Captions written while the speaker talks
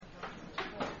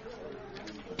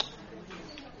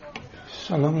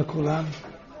Shalom לכולם.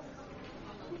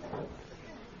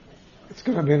 It's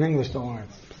going to be in English, don't worry.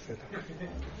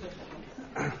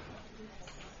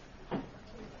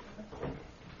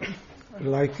 I'd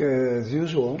like, as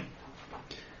usual,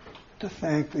 to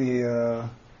thank the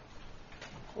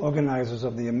organizers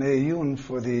of the Yemei Yun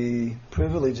for the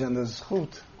privilege and the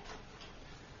zchut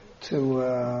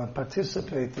to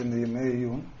participate in the Yemei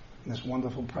Yun, this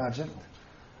wonderful project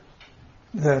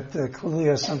that clearly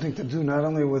has something to do not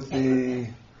only with the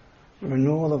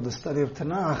renewal of the study of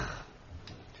Tanakh,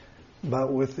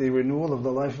 but with the renewal of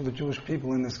the life of the Jewish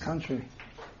people in this country.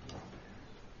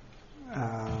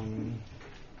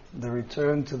 The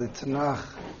return to the Tanakh,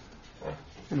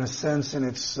 in a sense, in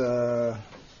its, to a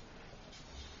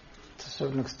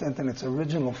certain extent, in its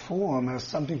original form, has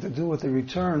something to do with the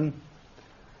return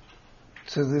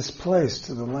to this place,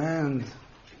 to the land,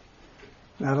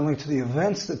 not only to the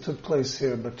events that took place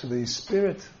here, but to the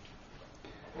spirit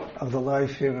of the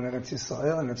life here in Eretz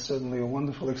Yisrael. And it's certainly a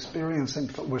wonderful experience.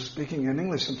 And we're speaking in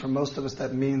English, and for most of us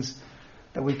that means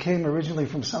that we came originally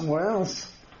from somewhere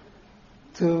else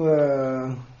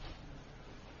to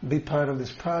be part of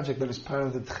this project that is part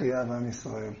of the Tchiyah of Am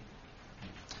Yisrael.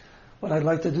 What I'd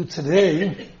like to do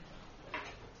today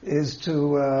is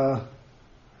to,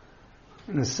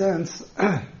 in a sense,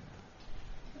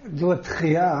 do a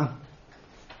Tchiyah,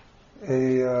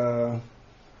 a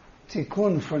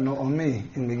tikkun for Naomi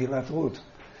in Megillat Ruth.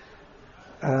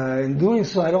 In doing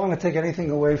so, I don't want to take anything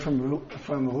away from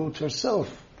Ruth herself.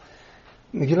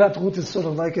 Megillat Ruth is sort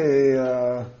of like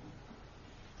one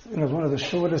of the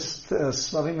shortest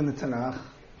svarim in the Tanakh.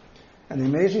 And the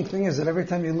amazing thing is that every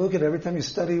time you look at it, every time you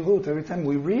study Ruth, every time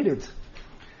we read it,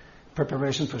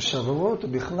 preparation for Shavuot,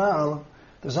 Bichlal,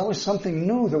 there's always something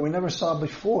new that we never saw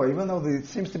before, even though it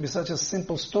seems to be such a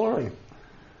simple story.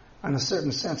 In a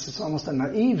certain sense, it's almost a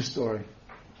naive story.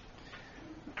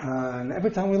 And every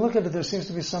time we look at it, there seems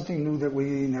to be something new that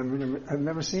we have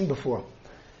never seen before.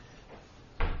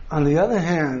 On the other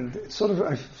hand, I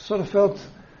sort of felt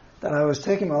that I was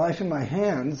taking my life in my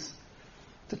hands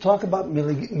to talk about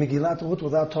Megillat Ruth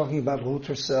without talking about Ruth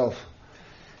herself.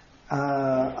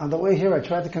 On the way here, I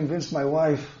tried to convince my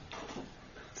wife,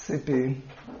 Tzipi,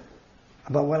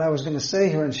 about what I was going to say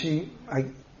here, and I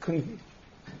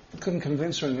couldn't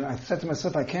convince her. And I said to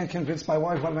myself, I can't convince my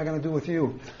wife, what am I going to do with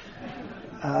you?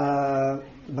 But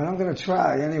I'm going to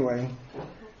try anyway.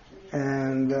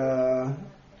 And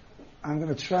I'm going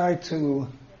to try to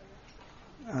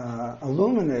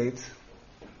illuminate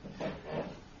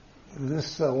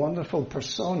this wonderful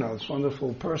persona, this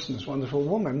wonderful person, this wonderful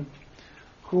woman,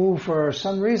 who for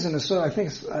some reason is sort of,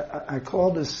 I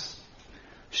call this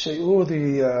She'ur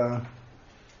the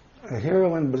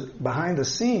heroine behind the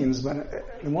scenes, but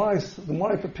the more I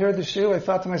prepared the shiur, I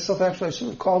thought to myself, actually, I should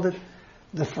have called it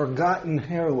the forgotten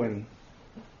heroine,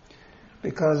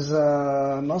 because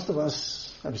most of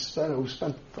us who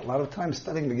spent a lot of time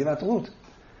studying Megillat Ruth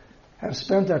have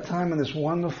spent our time in this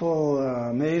wonderful,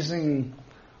 amazing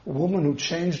woman who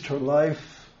changed her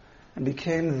life and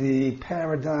became the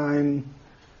paradigm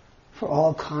for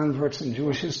all converts in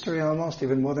Jewish history, almost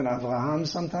even more than Avraham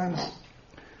sometimes.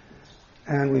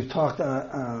 And we've talked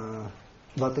about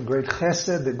the great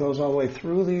chesed that goes all the way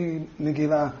through the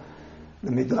Megillah.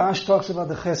 The Midrash talks about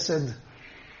the chesed,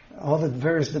 all the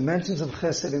various dimensions of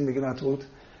chesed in Megillat Ruth.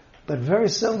 But very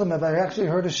seldom have I actually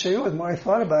heard a shiur. The more I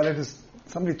thought about it, is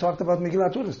somebody talked about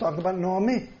Megillat Ruth, talked about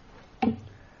Naomi.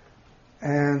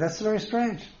 And that's very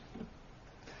strange.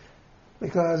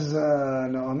 Because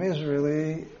Naomi is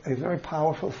really a very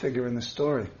powerful figure in the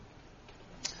story.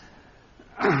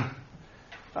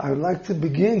 I would like to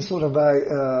begin sort of by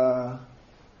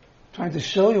trying to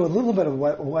show you a little bit of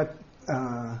what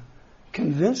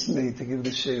convinced me to give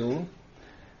the shiur.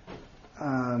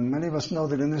 Many of us know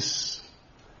that in the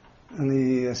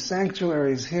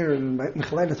sanctuaries here in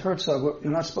Mechaledet Herzog,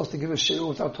 you're not supposed to give a shiur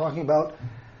without talking about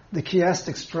the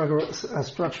chiastic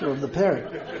structure of the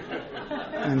Perek.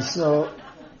 And so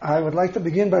I would like to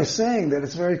begin by saying that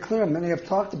it's very clear, many have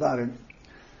talked about it,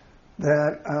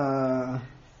 that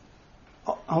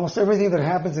almost everything that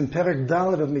happens in Perek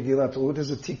Dalet of Megillat Ruth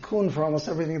is a tikkun for almost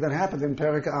everything that happened in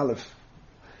Perek Aleph.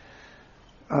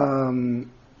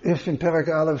 If in Perek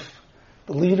Aleph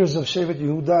the leaders of Shevet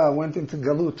Yehuda went into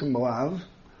Galut to Moab,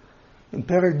 in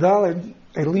Perek Dalet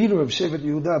a leader of Shevet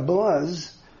Yehuda,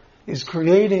 Boaz, is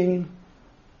creating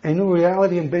a new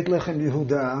reality in Beit Lechem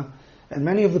Yehuda, and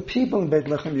many of the people in Beit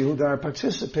Lechem Yehuda are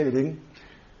participating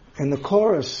in the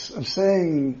chorus of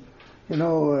saying,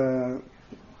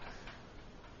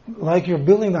 like you're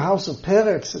building the house of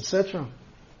Peretz, etc.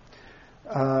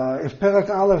 If Perek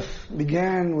Aleph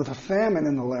began with a famine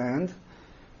in the land,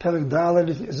 Perek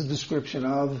Dalet is a description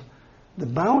of the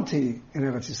bounty in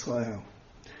Eretz Yisrael.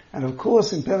 And of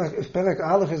course, if Perek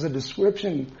Aleph is a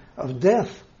description of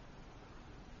death,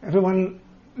 everyone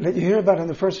that you hear about in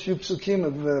the first few psukim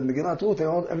of Megillat Ruth,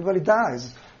 everybody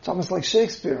dies. It's almost like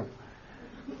Shakespeare.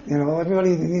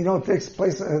 Everybody, takes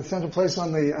place, central place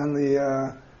on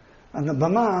the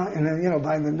bama, and then,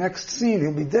 by the next scene,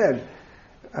 he'll be dead.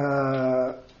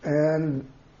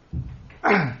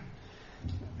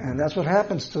 And that's what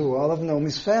happens to all of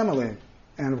Naomi's family.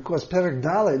 And of course, Perek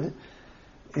Daled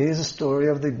is a story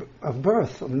of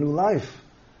birth, of new life.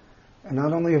 And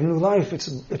not only of new life, it's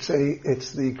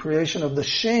the creation of the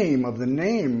shame of the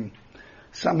name.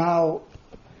 Somehow,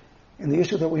 in the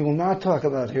issue that we will not talk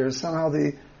about here, somehow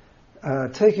the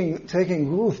taking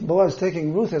Ruth, Boaz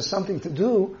taking Ruth, has something to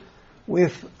do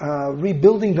with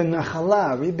rebuilding the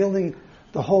Nachala, rebuilding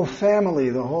the whole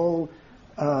family, the whole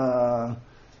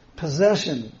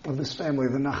possession of this family.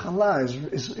 The Nachala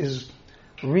is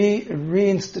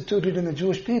reinstituted in the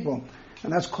Jewish people,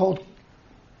 and that's called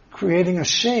creating a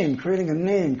shame, creating a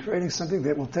name, creating something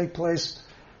that will take place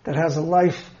that has a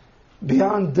life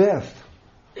beyond death.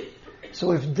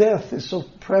 So if death is so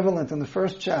prevalent in the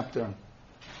first chapter,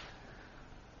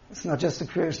 it's not just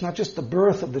the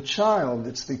birth of the child,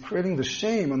 it's the creating the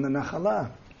shame on the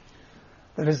Nachala.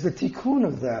 That is the tikkun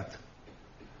of that.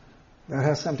 That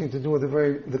has something to do with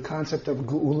the concept of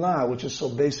Geula, which is so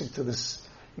basic to this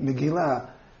Megillah.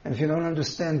 And if you don't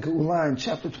understand Geula in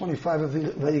chapter 25 of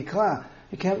Vayikra,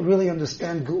 you can't really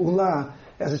understand Geula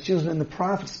as it's used in the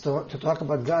prophets to talk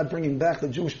about God bringing back the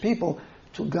Jewish people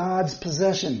to God's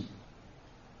possession.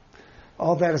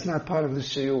 All that is not part of the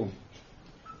shiur.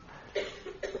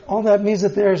 All that means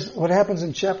that what happens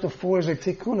in chapter 4 is a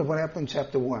tikkun of what happened in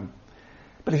chapter 1.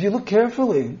 But if you look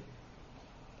carefully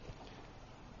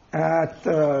at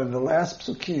the last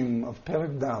psukim of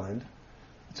Perek Daled,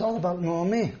 it's all about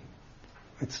Naomi.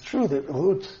 It's true that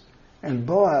Ruth and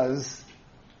Boaz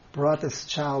brought this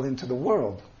child into the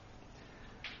world.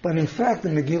 But in fact, the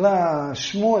Megillah,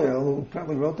 Shmuel, who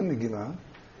probably wrote the Megillah,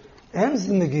 ends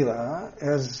the Megillah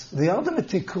as the ultimate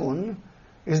tikkun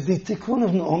is the tikkun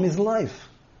of Naomi's life.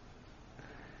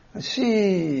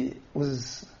 She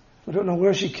was, we don't know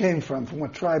where she came from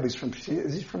what tribe is from.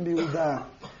 Is she from Yehuda?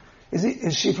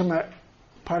 Is she from a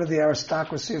part of the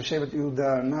aristocracy of Shevet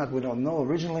Yehuda or not? We don't know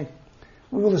originally.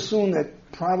 We will assume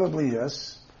that probably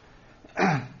yes.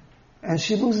 And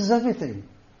she loses everything.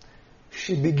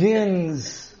 She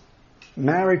begins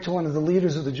married to one of the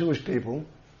leaders of the Jewish people,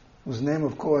 whose name,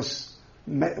 of course,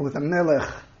 with a melech,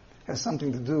 has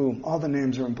something to do. All the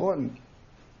names are important.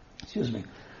 Excuse me.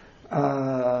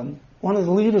 One of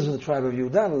the leaders of the tribe of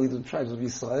Yehuda, the leader of the tribes of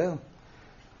Israel.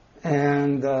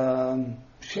 And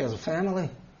she has a family.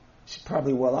 She's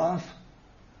probably well off.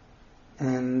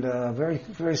 And very,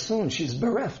 very soon she's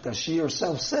bereft, as she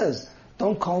herself says.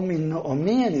 Don't call me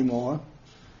Naomi anymore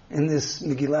in this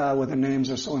Megillah where the names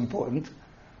are so important.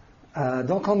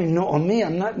 Don't call me Naomi.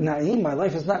 I'm not Naim. My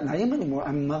life is not Naim anymore.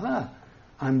 I'm Mara.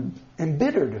 I'm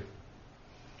embittered.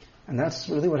 And that's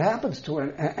really what happens to her.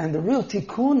 And the real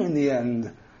tikkun in the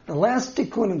end, the last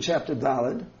tikkun in chapter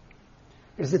Daled,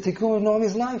 is the tikkun of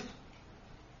Naomi's life.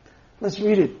 Let's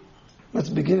read it. Let's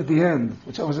begin at the end,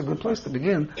 which always a good place to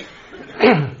begin.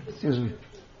 Excuse me.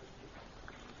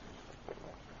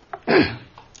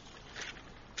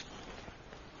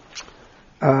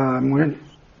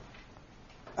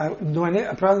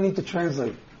 I probably need to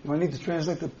translate. Do I need to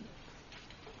translate the...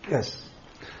 Yes.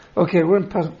 Okay, we're in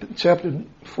chapter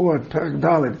 4, Perek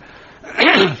Daled.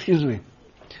 Excuse me.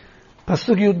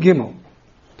 Pasuk Yud Gimel.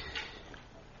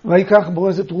 ויקח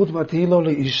בועז את רות ותהי לו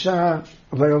לאישה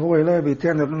ויבוא אליה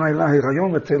ויתן אדוני לה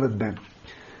הריון ותלד בן.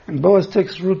 And Boaz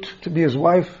takes Ruth to be his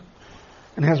wife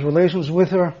and has relations with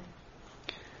her,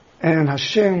 and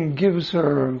Hashem gives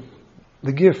her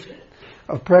the gift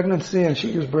of pregnancy, and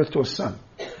she gives birth to a son.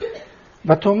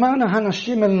 ותאמרנה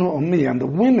הנשים אל נעמי, and the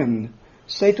women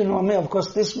say to Naomi, of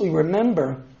course this we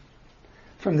remember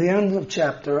from the end of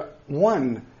chapter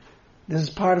 1. This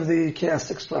is part of the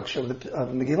chiastic structure of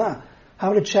Megillah.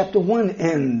 How did chapter 1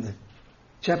 end?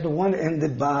 Chapter 1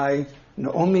 ended by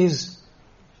Naomi's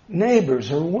neighbors,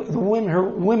 her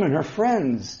women, her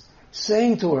friends,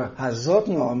 saying to her, Hazot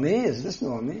Naomi, is this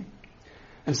Naomi?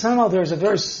 And somehow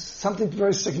there's something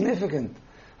very significant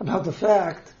about the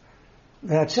fact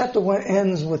that chapter 1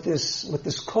 ends with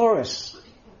this chorus.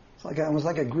 It's almost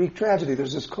like a Greek tragedy.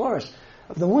 There's this chorus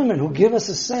of the women who give us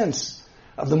a sense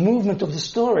of the movement of the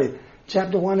story.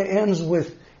 Chapter 1 ends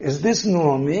with, is this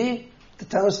Naomi? To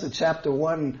tell us that chapter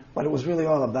 1, what it was really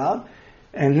all about.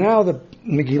 And now the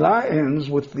Megillah ends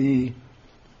with the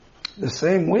the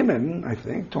same women, I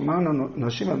think, Tomano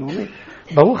Nashim Anomi,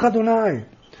 Baruch Adonai,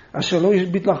 Asher lo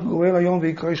yishbit lach goel hayom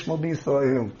v'yikra shmo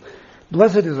b'Yisrael.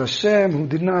 Blessed is Hashem who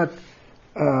did not,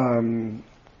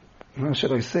 how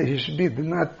should I say, did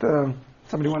not,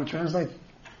 somebody want to translate?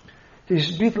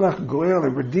 Yishbit lach goel, a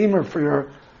redeemer for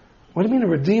your, what do you mean a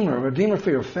redeemer? A redeemer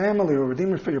for your family, or a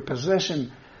redeemer for your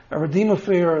possession, a redeemer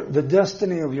for the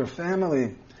destiny of your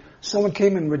family. Someone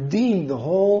came and redeemed the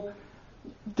whole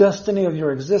destiny of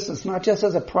your existence, not just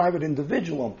as a private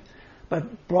individual,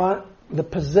 but brought the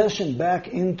possession back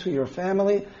into your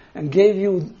family and gave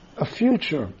you a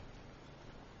future.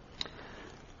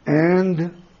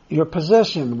 And your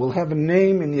possession will have a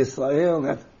name in Yisrael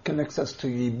that connects us to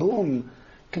Yibum,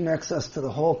 connects us to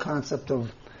the whole concept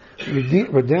of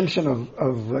redemption of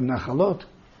Nachalot.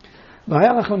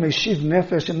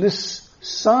 And this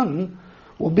son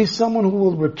will be someone who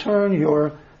will return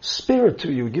your spirit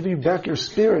to you, give you back your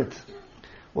spirit,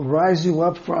 will rise you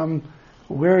up from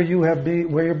where you have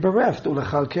been, where you're bereft.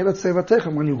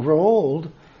 When you grow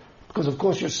old, because of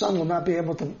course your son will not be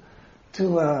able to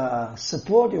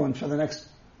support you, and for the next,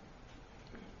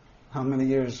 how many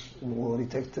years will he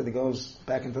take till he goes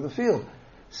back into the field?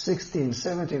 16,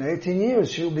 17, 18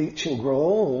 years. She'll grow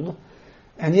old,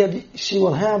 and yet she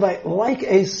will have like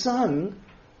a son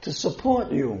to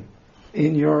support you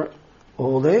in your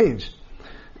old age.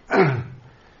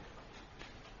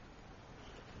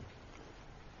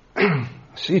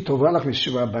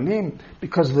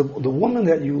 Because the woman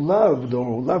that you loved or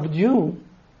who loved you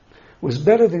was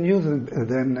better than you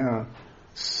than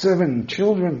 7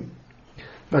 children.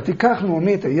 And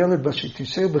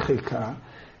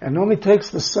Naomi takes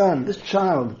the son, this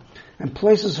child, and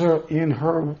places her in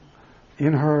her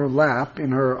lap,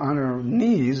 on her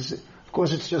knees. Of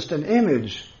course, it's just an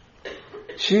image.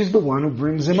 She's the one who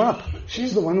brings him up.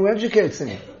 She's the one who educates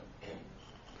him.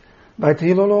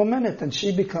 And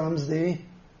she becomes the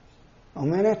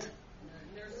omenet.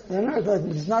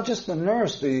 It's not just the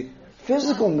nurse, the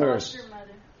physical nurse.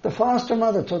 The foster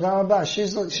mother. Todah Rabah.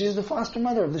 She's the foster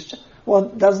mother of this child. Well,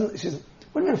 what do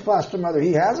you mean foster mother?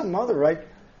 He has a mother, right?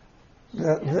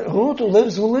 Ruth who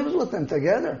lives with them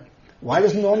together. Why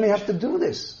does Naomi have to do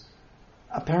this?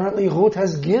 Apparently Ruth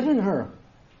has given her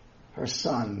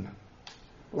son.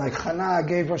 Like Hannah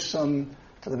gave her son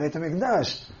to the Beit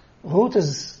HaMikdash. Ruth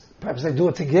is, perhaps they do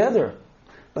it together.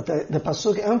 But the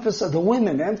Pasuk the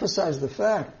women emphasize the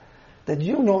fact that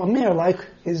you, Naomi, are like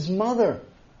his mother.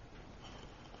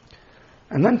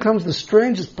 And then comes the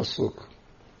strangest Pasuk,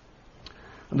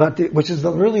 which is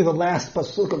really the last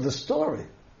Pasuk of the story.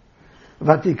 And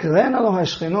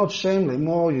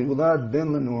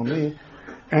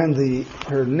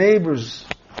her neighbors,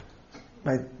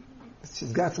 right,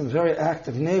 she's got some very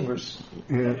active neighbors,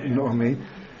 Naomi.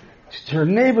 Her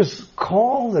neighbors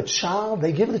call the child,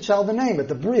 they give the child a name at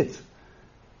the Brit.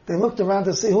 They looked around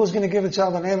to see who was going to give the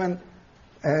child a name,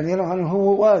 and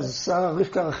who it was. Sarah,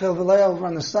 Rivka, Rachel, Leah over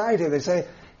on the side here. They say,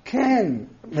 Ken.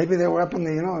 Maybe they were up in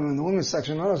the women's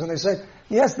section, and they say,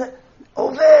 yes,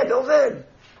 Oved.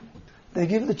 They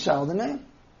give the child a name.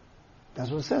 That's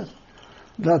what it says.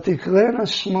 Vatikrena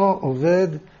Shmo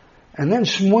Oved. And then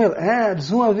Shmuel adds,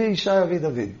 Hu Avi Yishai Avi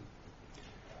David.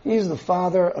 He's the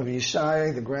father of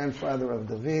Yishai, the grandfather of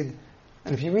David.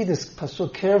 And if you read this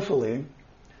pasuk carefully,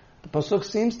 the pasuk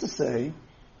seems to say,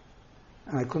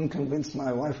 and I couldn't convince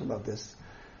my wife about this,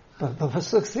 but the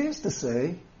pasuk seems to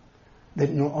say that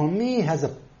Naomi has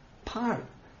a part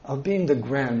of being the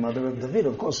grandmother of David.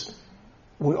 Of course,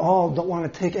 we all don't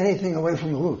want to take anything away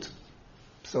from Ruth.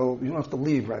 So you don't have to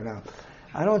leave right now.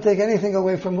 I don't take anything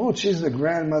away from Ruth. She's the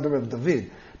grandmother of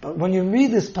David. But when you read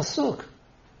this pasuk,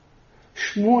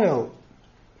 Shmuel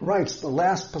writes the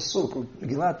last pasuk of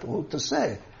Megillat Ruth to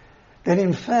say that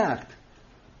in fact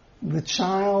the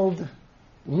child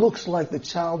looks like the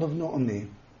child of Naomi.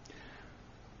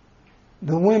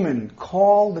 The women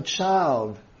call the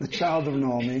child of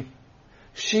Naomi.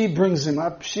 She brings him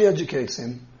up, she educates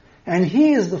him, and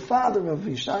he is the father of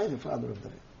Yishai, the father of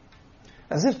David.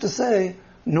 As if to say,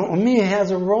 Naomi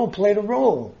played a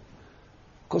role.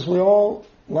 Because we all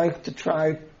like to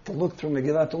try to look through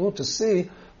Megillat Ruth to see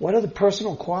what are the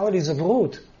personal qualities of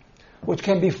Ruth, which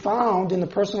can be found in the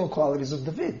personal qualities of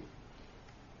David.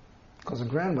 Because a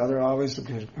grandmother always,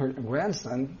 her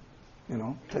grandson,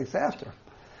 takes after.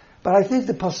 But I think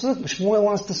the Pasuk, Shmuel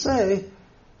wants to say,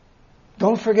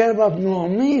 don't forget about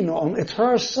Naomi. It's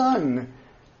her son.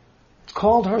 It's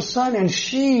called her son, and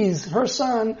her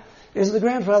son is the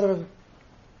grandfather of.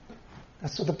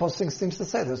 That's what the Pasuk seems to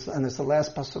say, and it's the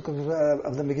last Pasuk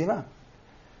of the Megillah.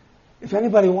 If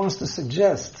anybody wants to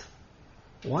suggest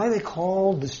why they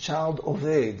called this child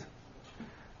Oved,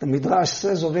 The Midrash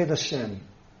says Oved Hashem.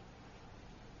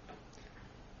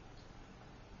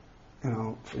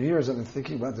 For years I've been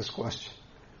thinking about this question.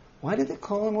 Why did they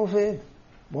call him Oved?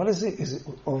 What is he? Is it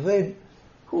Oved?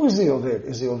 Who is the Oved?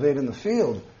 Is he Oved in the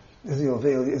field? Is he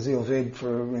Oved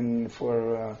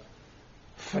for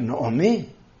Naomi?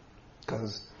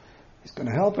 Because he's going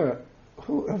to help her.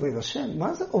 Who? Oved Hashem.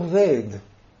 What is it Oved?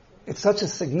 It's such a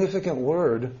significant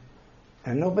word,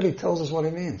 and nobody tells us what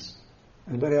it means.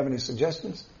 Anybody have any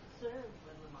suggestions?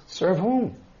 Serve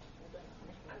whom?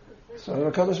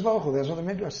 Serve HaKadosh Baruch Hu. That's what the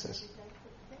Midrash says.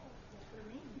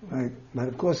 Right. But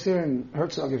of course here in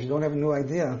Herzog, if you don't have a new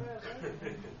idea,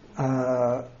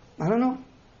 I don't know.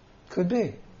 Could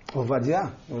be.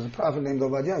 Ovadia. There was a prophet named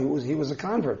Ovadia. He was a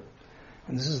convert.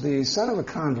 And this is the son of a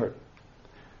convert.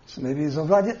 So maybe he's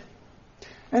Ovadia.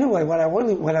 Anyway, what I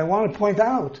want to point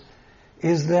out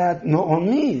is that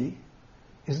Naomi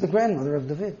is the grandmother of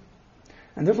David.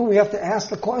 And therefore we have to ask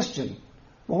the question,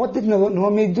 well, what did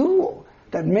Naomi do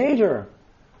that made her,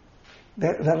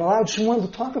 that allowed Shmuel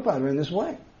to talk about her in this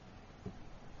way?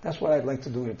 That's what I'd like to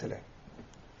do here today.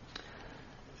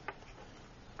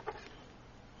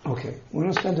 Okay, we're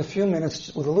going to spend a few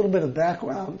minutes with a little bit of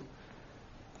background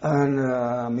on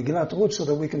Megillat Ruth so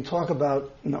that we can talk about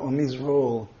Naomi's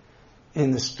role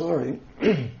in the story.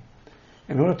 In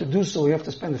order to do so, we have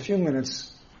to spend a few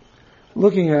minutes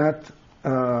looking at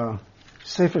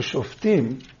Sefer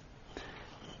Shoftim.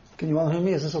 Can you all hear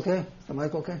me? Is this okay? Is the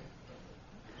mic okay?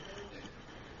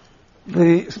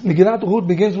 The Megillat Ruth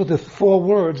begins with the 4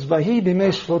 words, Vahi b'mei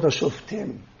shvot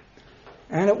ha-shoftim.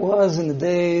 And it was in the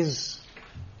days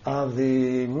of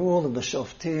the rule of the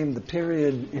Shoftim, the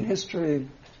period in history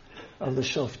of the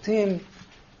Shoftim.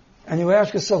 And you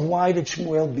ask yourself, why did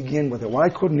Shmuel begin with it? Why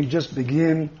couldn't he just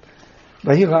begin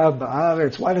Vahi Ra'av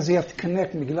ba'aretz? Why does he have to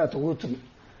connect Megillat Ruth to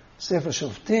Sefer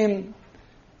Shoftim?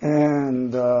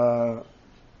 And a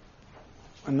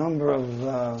number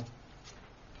of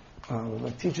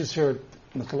teachers here at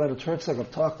Mechalet Herzog have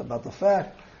talked about the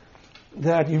fact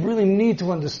that you really need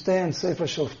to understand Sefer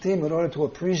Shoftim in order to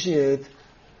appreciate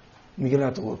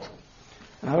Megillat Ruth.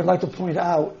 And I would like to point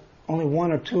out only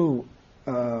 1 or 2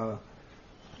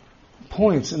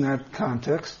 points in that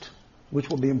context, which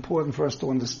will be important for us to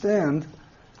understand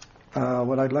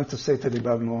what I'd like to say today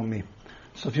about Naomi.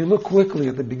 So if you look quickly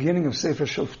at the beginning of Sefer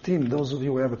Shoftim, those of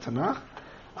you who have a Tanakh,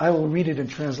 I will read it and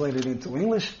translate it into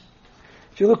English.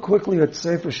 If you look quickly at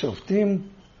Sefer Shoftim,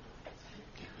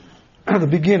 the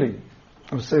beginning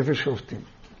of Sefer Shoftim.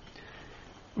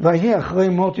 Vahi achrei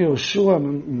mot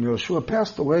Yoshua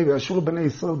passed away, v'ashur b'nei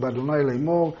Yisrael b'Adonai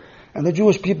le'mor, and the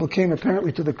Jewish people came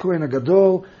apparently to the Kohen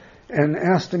HaGadol and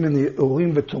asked him in the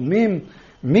Urim v'Tumim,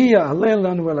 Mi ya'aleh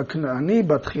lanu el ha'Knaani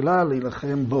batchila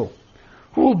leilachem bo.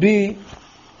 Who will be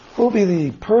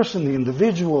the person, the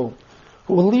individual,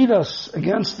 who will lead us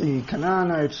against the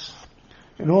Canaanites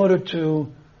in order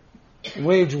to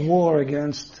wage war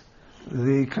against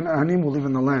the Canaanim who live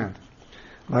in the land?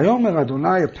 Vayomer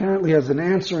Adonai apparently has an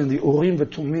answer in the Urim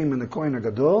v'Tumim in the Kohen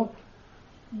HaGadol.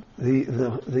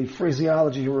 The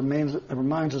phraseology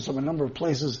reminds us of a number of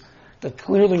places that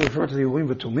clearly refer to the Urim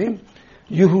v'Tumim.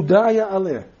 Yehuda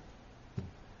ya'aleh.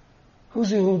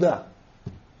 Who's Yehuda?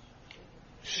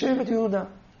 Shevet Yehuda.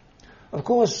 Of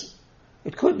course,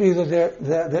 it could be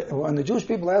that when the Jewish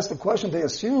people asked the question, they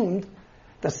assumed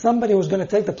that somebody was going to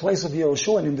take the place of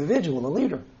Yehoshua, an individual, a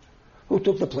leader, who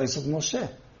took the place of Moshe.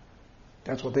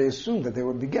 That's what they assumed that they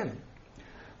would be getting.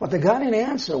 What they got in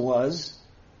answer was,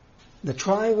 the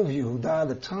tribe of Yehuda,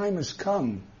 the time has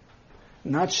come.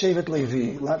 Not Shevet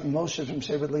Levi, not Moshe from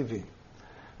Shevet Levi.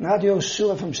 Not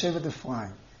Yehoshua from Shevet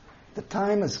Ephraim. The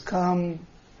time has come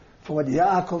for what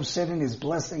Yaakov said in his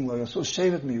blessing, Lo Yasu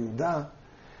Shevet MiYehuda.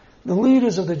 The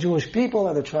leaders of the Jewish people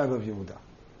are the tribe of Yehuda.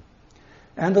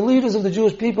 And the leaders of the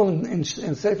Jewish people in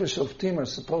Sefer Shoftim are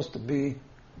supposed to be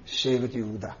Shevet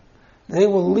Yehuda. They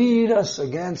will lead us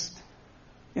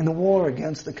in the war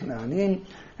against the Canaanim.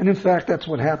 And in fact, that's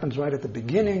what happens right at the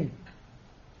beginning.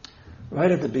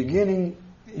 Right at the beginning,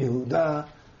 Yehuda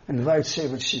invites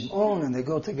Shevet Shimon, and they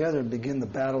go together and begin the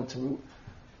battle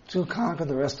to conquer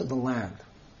the rest of the land.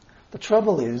 The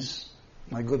trouble is,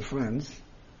 my good friends,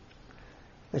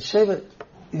 that Shevet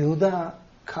Yehuda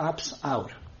cops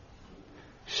out.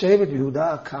 Shevet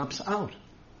Yehuda cops out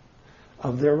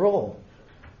of their role.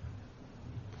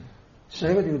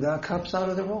 Shevet Yehuda cops out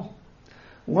of their role.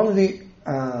 One of the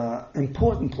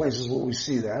important places where we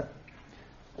see that,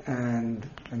 and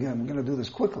again, we're going to do this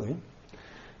quickly,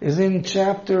 is in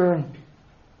chapter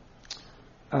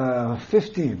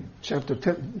 15, chapter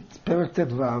Perek Tet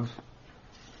Vav,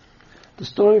 the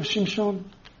story of Shimshon.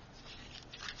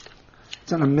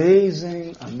 It's an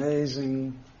amazing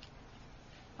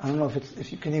I don't know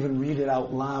if you can even read it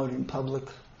out loud in public.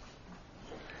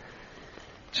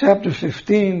 Chapter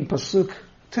 15, Pasuk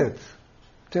Tet.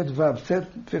 Tet Vav, Tet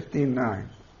 15:9.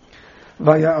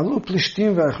 ויעלו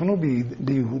פלישתים ויחנו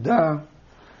ביהודה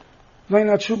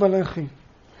וינעצו בלחי.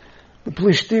 The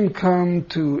Plishtim come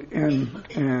to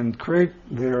and create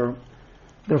their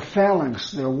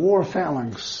phalanx, their war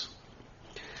phalanx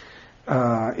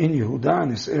in Yehuda, in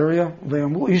this area.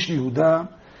 ויאמרו איש יהודה,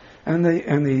 and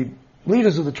the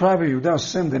leaders of the tribe of Yehuda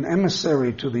send an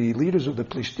emissary to the leaders of the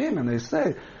Plishtim, and they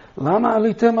say, Lama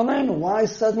alitem aleinu? Why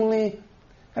suddenly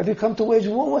have you come to wage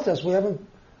war with us? We haven't,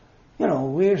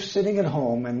 we're sitting at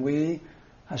home and we,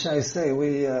 how shall I say,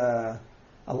 we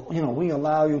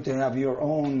allow you to have your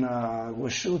own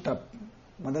Rashuta,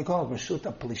 what they call it,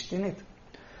 Rashuta Plishtinit,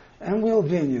 and we'll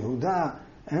be in Yehuda,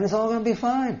 and it's all going to be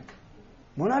fine.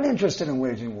 We're not interested in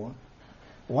waging war.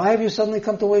 Why have you suddenly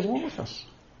come to wage war with us?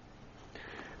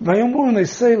 ויאמרו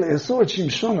נעשה לאסור את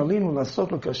שמשון עלינו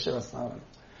לעשות לו כאשר עשה לנו.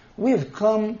 We have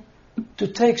come to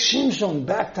take Shimshon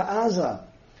back to Gaza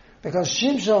because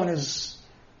Shimshon is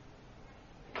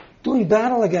doing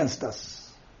battle against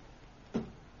us.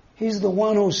 He's the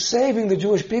one who's saving the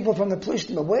Jewish people from the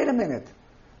Plishtim. But wait a minute.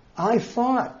 I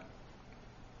thought,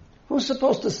 who's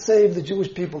supposed to save the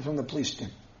Jewish people from the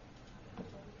Plishtim?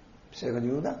 Shevet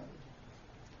Yehuda.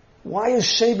 Why is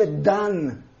Shevet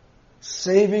Dan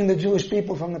saving the Jewish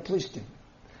people from the Plishtim?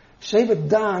 Shevet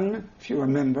Dan, if you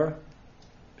remember,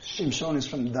 Shimshon is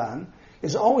from Dan,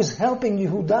 is always helping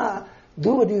Yehuda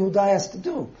do what Yehuda has to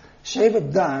do.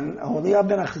 Shevet Dan, Aholiab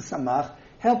ben Achisamach,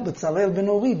 helped Betzalel ben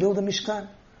Uri build the Mishkan.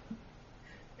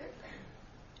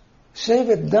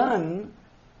 Shevet Dan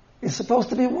is supposed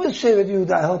to be with Shevet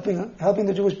Yehuda, helping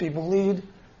the Jewish people, lead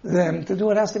them to do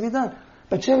what has to be done.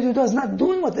 But Shevet Yehuda is not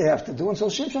doing what they have to do, and so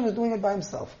Shimshon is doing it by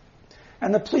himself.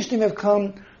 And the Plishtim have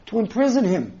come to imprison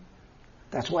him.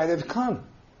 That's why they've come.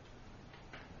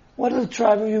 What does the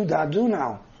tribe of Yehuda do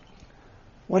now?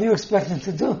 What do you expect them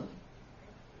to do?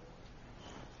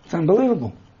 It's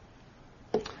unbelievable.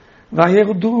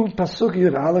 וירדו, פסוק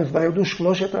י"א, וירדו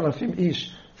 3,000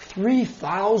 איש.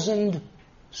 3,000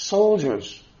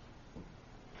 soldiers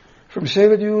from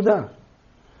Shevet Yehuda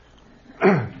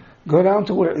go down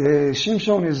to where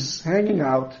Shimshon is hanging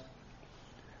out.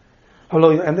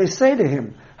 And they say to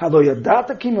him, don't you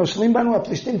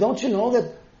know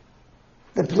that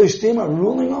the Plishtim are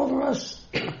ruling over us?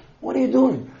 What are you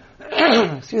doing?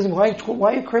 Excuse me, why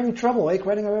are you creating trouble? Why are you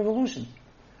creating a revolution?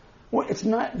 Well,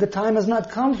 the time has not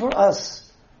come for us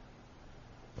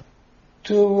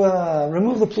to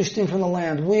remove the Plishtim from the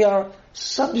land. We are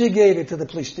subjugated to the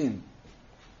Plishtim.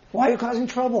 Why are you causing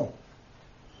trouble?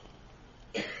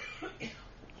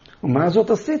 ומה זאת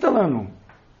עשית לנו?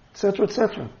 etc.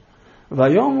 etc.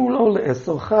 ויאמרו לו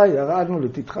לאסורך ירדנו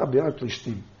לתתך ביד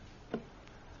פלישתים.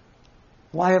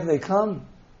 Why have they come?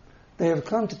 They have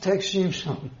come to take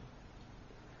Shimshon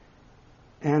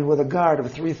and with a guard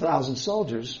of 3,000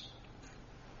 soldiers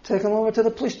take him over to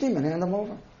the Plishtim and hand him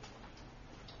over.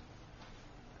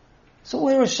 So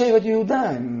where is Shevet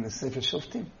Yehuda in the Sefer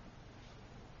Shoftim?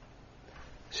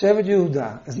 Shevet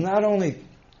Yehuda is not only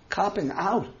copping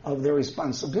out of their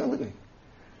responsibility.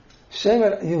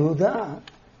 Shevet Yehuda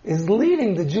is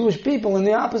leading the Jewish people in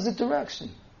the opposite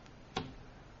direction.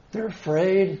 They're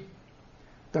afraid.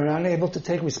 They're unable to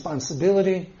take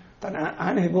responsibility. They're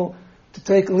unable to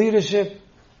take leadership.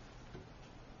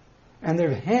 And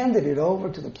they've handed it over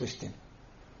to the Plishtim.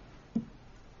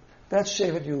 That's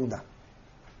Shevet Yehuda.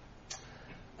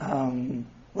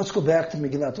 Let's go back to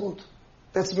Megillat Ruth.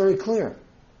 That's very clear.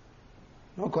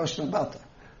 No question about that.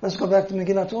 Let's go back to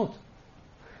Megillat Ruth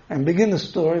and begin the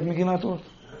story of Megillat Ruth.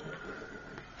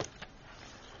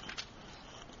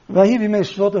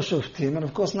 And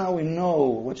of course now we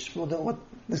know what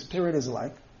this period is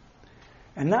like.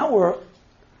 And now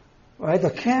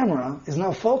the camera is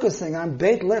now focusing on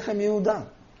Beit Lechem Yehuda.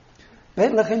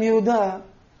 Beit Lechem Yehuda,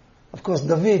 of course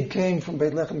David came from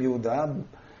Beit Lechem Yehuda,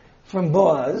 from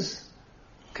Boaz,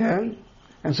 okay?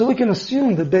 And so we can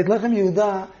assume that Beit Lechem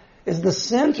Yehuda is the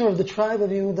center of the tribe of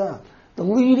Yehuda. The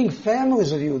leading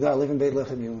families of Yehuda live in Beit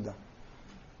Lechem Yehuda.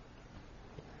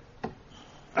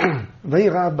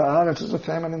 Vayirab ba'aretz, there's a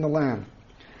famine in the land.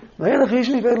 וילך איש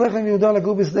מבית לחם יהודה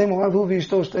לגור בשדה מואב הוא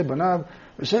ואשתו ושתי בניו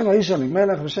ושם האיש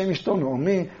אלימלך ושם אשתו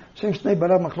נעמי שם שני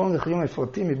בניו מחלון זכרים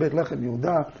אפרתי מבית לחם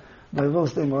יהודה ויבואו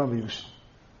שדה מואב ויושע.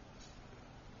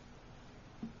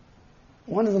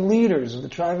 One of the leaders of the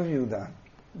tribe of Yehuda,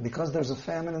 because there's a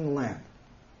famine in the land,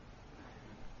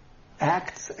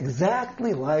 acts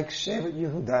exactly like Shevet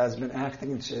Yehuda has been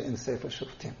acting in Sefer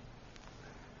Shoftim.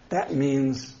 That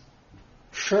means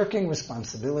shirking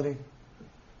responsibility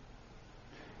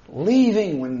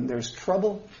leaving when there's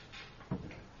trouble.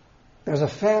 There's a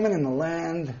famine in the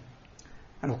land.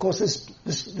 And of course,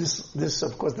 this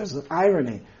of course, there's an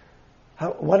irony.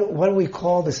 What do we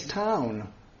call this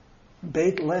town?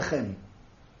 Beit Lechem.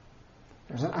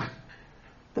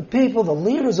 The people, the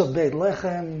leaders of Beit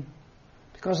Lechem,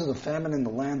 because of the famine in the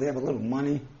land, they have a little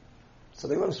money, so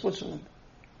they go to Switzerland.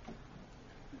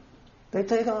 They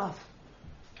take off.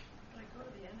 They go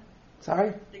to the enemy.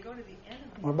 Sorry? They go to the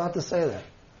enemy. We're about to say that.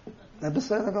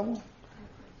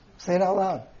 Say it out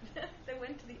loud. They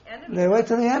went to the enemy. They went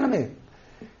to the enemy.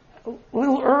 A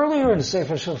little earlier in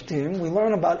Sefer Shoftim, we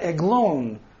learn about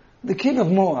Eglon, the king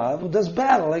of Moab, who does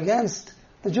battle against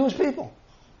the Jewish people.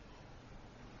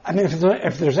 I mean,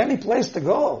 if there's any place to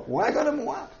go, why go to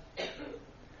Moab?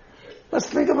 Let's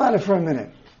think about it for a minute.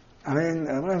 I mean,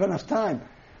 I don't have enough time.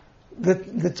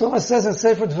 The Torah says in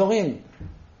Sefer Dvarim,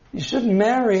 you shouldn't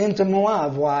marry into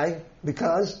Moab. Why?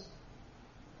 Because?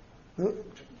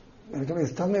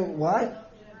 Tell me why?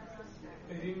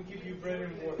 They didn't give you bread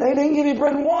and water. They didn't give you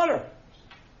bread and water.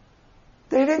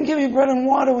 They didn't give you bread and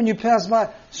water when you pass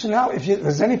by. So now, if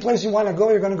there's any place you want to go,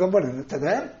 you're going to go to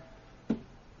them?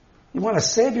 You want to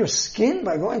save your skin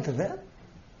by going to them?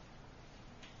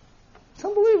 It's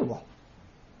unbelievable.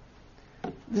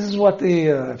 This is what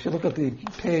if you look at the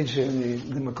page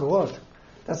in the Mekorot,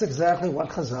 that's exactly what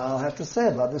Chazal have to say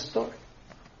about this story.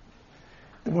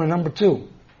 Then we're number 2.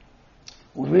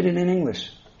 We'll read it in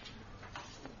English.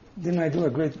 Didn't I do a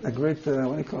great, what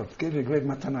do you call it? Give you a great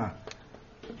matana.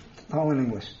 All in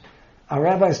English. Our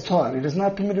rabbis taught, it is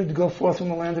not permitted to go forth from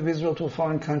the land of Israel to a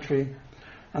foreign country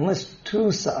unless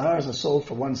 2 sa'ars are sold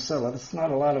for 1 selah. That's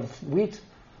not a lot of wheat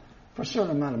for a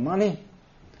certain amount of money.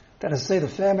 That is to say, the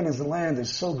famine in the land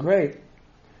is so great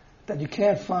that you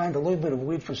can't find a little bit of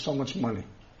wheat for so much money.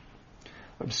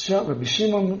 Rabbi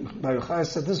Shimon Bar Yochai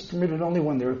said this is permitted only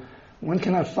when one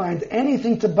cannot find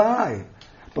anything to buy.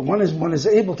 But one is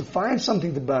able to find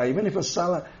something to buy, even if a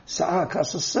sa'ah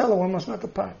costs a selah, one must not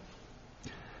depart.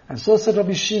 And so said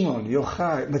Rabbi Shimon,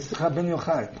 Metzcha ben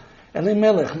Yochai,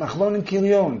 Elimelech, Machlon and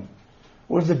Kilion,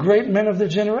 were the great men of their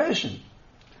generation.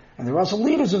 And they were also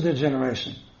leaders of their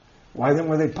generation. Why then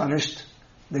were they punished?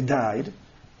 They died.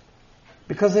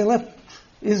 Because they left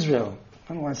Israel, I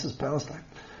don't know why it says Palestine,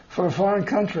 for a foreign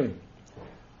country.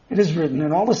 It is written,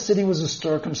 and all the city was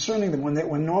astir concerning them.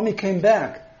 When Naomi came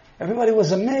back, everybody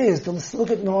was amazed. Let's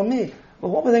look at Naomi. But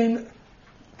what were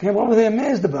they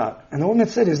amazed about? And the woman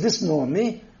said, is this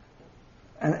Naomi?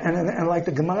 And like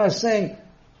the Gemara is saying,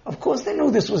 of course they knew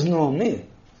this was Naomi.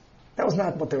 That was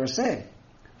not what they were saying.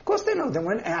 Of course they know. They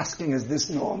weren't asking, is this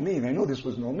Naomi? They knew this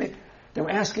was Naomi. They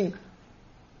were asking,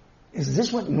 is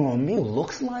this what Naomi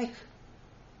looks like?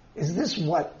 Is this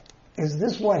what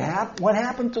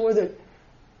happened to her that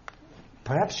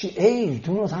perhaps she aged?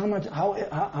 Who knows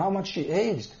how much she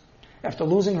aged? After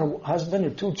losing her husband, her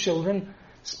 2 children,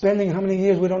 spending how many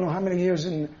years, we don't know how many years,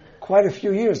 in quite a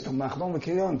few years, till Machlon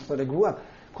v'Kilion, until they grew up.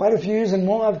 Quite a few years in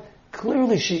Moab,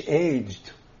 clearly she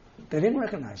aged. They didn't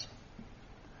recognize her.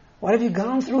 What have you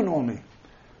gone through, Naomi?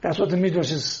 That's what the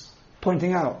Midrash is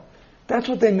pointing out. That's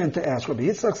what they meant to ask. Rabbi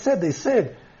Yitzchak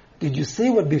said, did you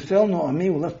see what befell Naomi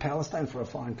who left Palestine for a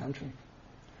foreign country?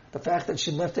 The fact that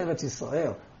she left Eretz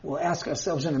Yisrael, we'll ask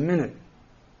ourselves in a minute,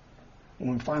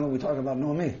 when finally we talk about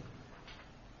Naomi.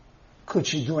 Could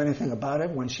she do anything about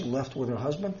it when she left with her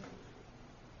husband?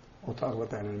 We'll talk about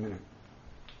that in a minute.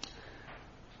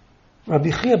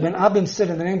 Rabbi Chia ben Abin said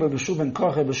in the name of Yeshua ben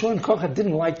Korcha, Yeshua ben Korcha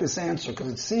didn't like this answer because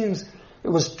it seems it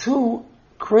was too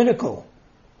critical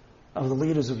of the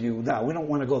leaders of Yehuda. We don't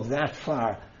want to go that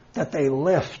far, that they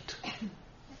left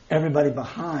everybody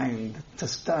behind to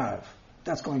starve.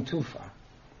 That's going too far.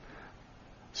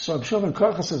 So Yeshua ben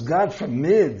Korcha says, God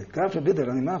forbid that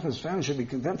Elimelech and his family should be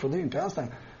condemned for leaving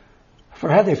Palestine. For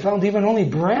had they found even only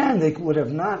brand, they would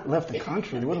have not left the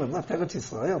country. They wouldn't have left Eretz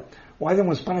Yisrael. Why then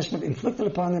was punishment inflicted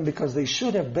upon them? Because they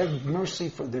should have begged mercy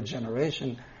for their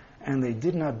generation, and they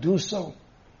did not do so,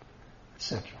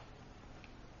 etc.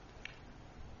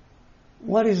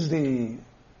 What is the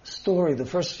story, the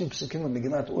first few psukim of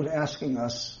Megillat Ud asking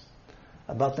us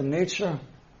about the nature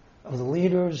of the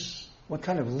leaders? What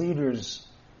kind of leaders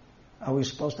are we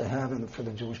supposed to have for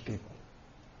the Jewish people?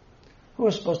 Who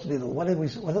are supposed to be what are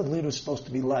the leaders supposed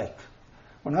to be like?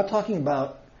 We're not talking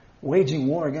about waging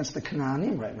war against the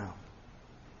Canaanim right now.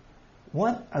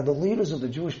 What are the leaders of the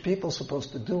Jewish people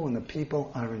supposed to do when the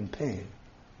people are in pain?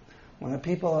 When the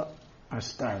people are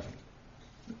starving?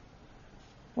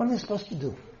 What are they supposed to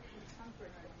do?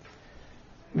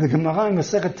 The Gemara in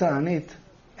Masechet Ta'anit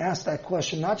asked that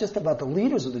question not just about the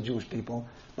leaders of the Jewish people,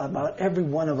 but about every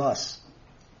one of us.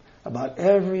 About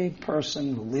every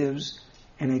person who lives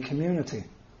in a community.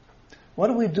 What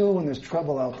do we do when there's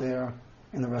trouble out there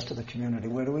in the rest of the community?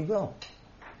 Where do we go?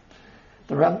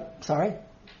 The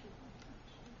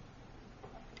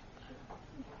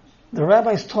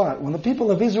rabbis taught, when the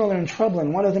people of Israel are in trouble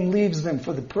and one of them leaves them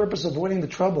for the purpose of avoiding the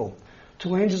trouble,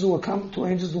 two angels who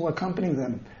accompany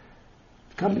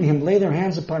him lay their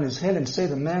hands upon his head and say,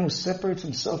 the man who separates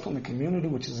himself from the community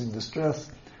which is in distress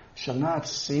shall not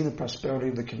see the prosperity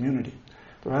of the community.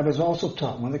 The rabbis also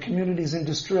taught, when the community is in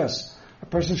distress, a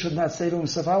person should not say to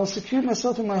himself, I will secure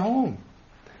myself in my home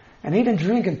and eat and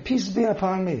drink and peace be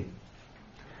upon me.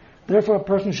 Therefore, a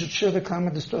person should share the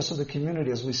common distress of the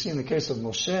community, as we see in the case of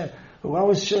Moshe, who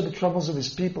always shared the troubles of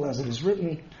his people, as it is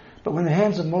written. But when the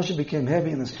hands of Moshe became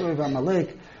heavy in the story of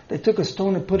Amalek, they took a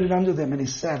stone and put it under them, and he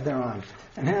sat thereon.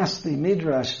 And asked the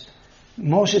Midrash,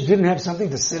 Moshe didn't have something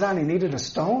to sit on, he needed a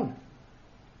stone?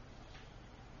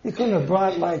 He couldn't have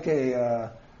brought like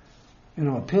a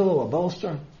pillow, a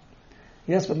bolster.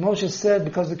 Yes, but Moshe said,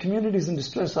 because the community is in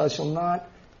distress, I shall not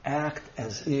act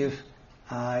as if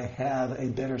I have a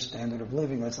better standard of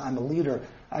living. As I'm a leader,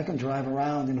 I can drive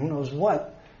around and who knows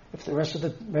what if the rest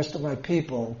of my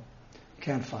people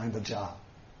can't find a job.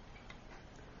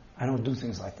 I don't do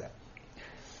things like that.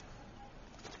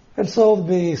 And so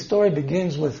the story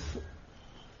begins with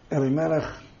Elimelech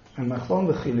and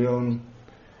Machlon v'Chilion,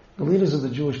 the leaders of the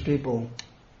Jewish people,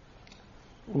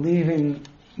 leaving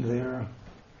their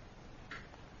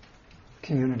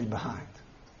community behind.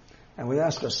 And we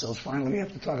ask ourselves, finally, we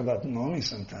have to talk about Naomi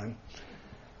sometime.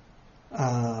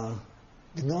 What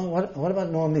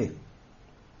about Naomi?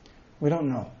 We don't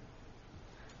know.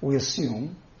 We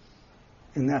assume,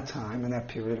 in that time, in that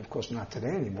period, of course not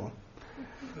today anymore,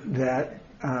 that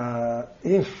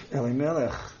if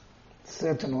Elimelech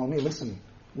said to Naomi, listen,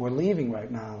 we're leaving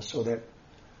right now so that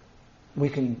we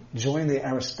can join the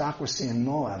aristocracy in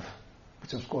Moab,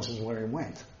 which of course is where he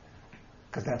went,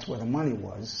 because that's where the money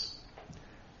was.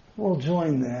 We'll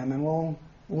join them and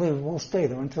we'll stay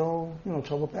there until,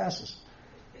 trouble passes.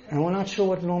 And we're not sure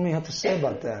what Naomi had to say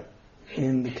about that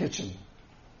in the kitchen,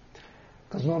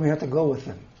 because Naomi had to go with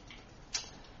him.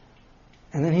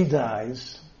 And then he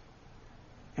dies,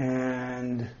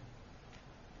 and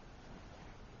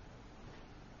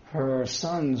her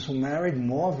sons who married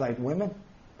Moabite women,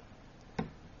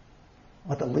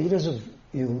 the leaders of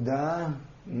Yehudah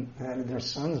had their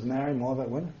sons marry Moabite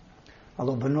women.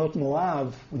 Although Benot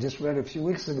Moab, we just read a few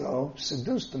weeks ago,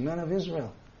 seduced the men of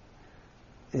Israel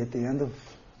at the end of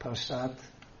Parshat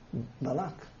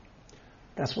Balak.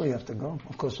 That's where you have to go.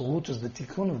 Of course, Ruth is the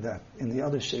tikkun of that in the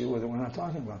other She'ur that we're not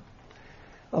talking about.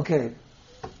 Okay,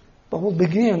 but we'll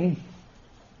begin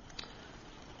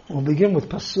with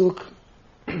Pasuk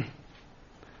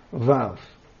Vav.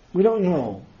 We don't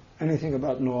know anything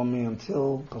about Naomi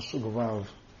until Pasuk Vav.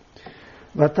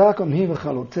 Vatakom hi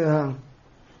v'chaloteha.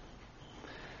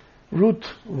 Ruth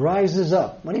rises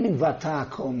up. What do you mean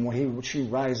Vatakom, when she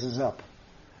rises up?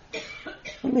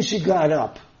 What mean she got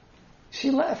up? She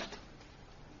left.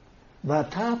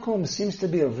 Vatakom seems to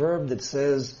be a verb that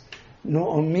says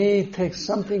Naomi takes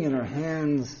something in her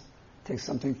hands, takes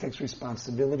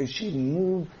responsibility.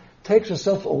 She takes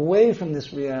herself away from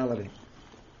this reality.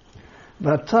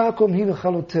 Vatakom hi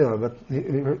v'chaloteha,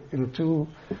 but two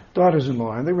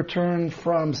daughters-in-law, and they returned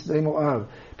from Sdei Moab,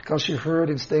 because she heard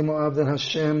in Sdei Moab that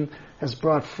Hashem has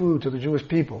brought food to the Jewish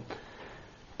people.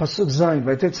 Pasuk Zayin,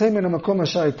 v'tetzei min hamakom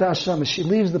asher hayta sham, she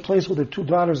leaves the place with her two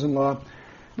daughters-in-law,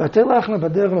 v'telachna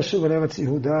b'derech l'shuv eretz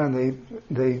Yehudah, and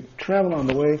they travel on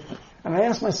the way. And I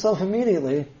asked myself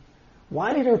immediately,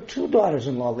 why did her two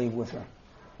daughters-in-law leave with her?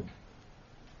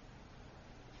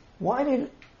 Why did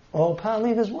Orpah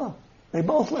leave as well? They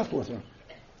both left with her.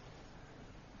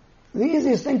 The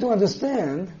easiest thing to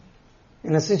understand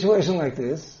in a situation like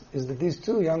this is that these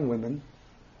two young women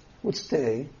would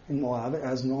stay in Moab,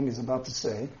 as Naomi is about to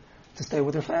say, to stay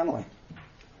with her family.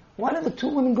 Why did the two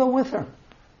women go with her?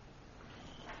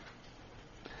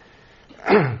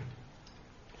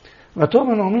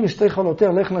 ותאמר נעמי לשתי חלותיה,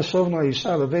 לך נשובנו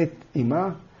האישה בבית אמה,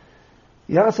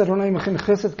 יעש אדוני עמכם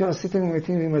חסד כעשיתם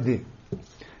ומתים עמדי.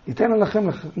 ייתן לכם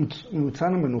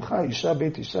מצאנה מנוחה, אישה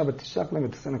בית אישה, ותשק להם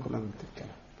ותעשנה כולם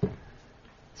ותתקנה.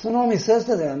 So Naomi says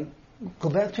to them, go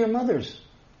back to your mothers.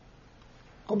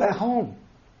 Go back home.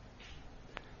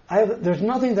 There's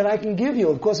nothing that I can give you.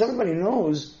 Of course, everybody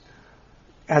knows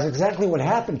as exactly what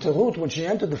happened to Ruth when she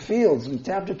entered the fields in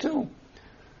chapter 2.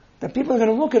 That people are going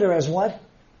to look at her as what?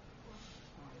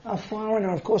 A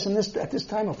foreigner. Of course, at this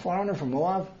time, a foreigner from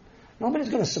Moab. Nobody's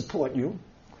going to support you.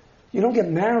 You don't get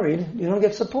married, you don't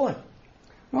get support.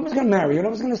 Nobody's going to marry you,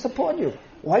 nobody's going to support you.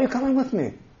 Why are you coming with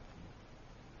me?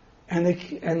 And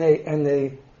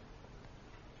they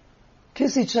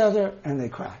kiss each other, and they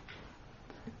cry.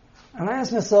 And I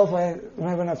asked myself, I don't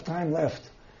have enough time left,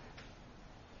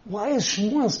 why is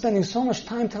Shmuel spending so much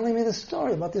time telling me this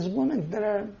story about these women that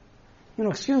are,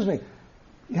 excuse me,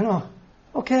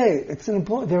 okay, it's an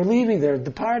important, they're leaving, they're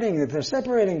departing, they're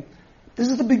separating. This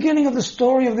is the beginning of the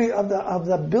story of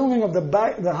the building of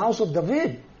the house of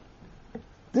David.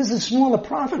 This is Shmuel the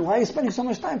prophet. Why are you spending so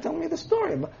much time telling me the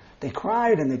story? They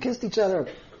cried and they kissed each other.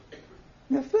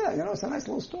 It's a nice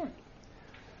little story.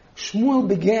 Shmuel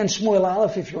began Shmuel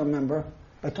Aleph, if you remember,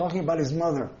 by talking about his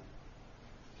mother,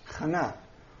 Hannah,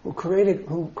 who created,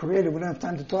 we don't have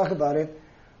time to talk about it,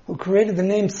 who created the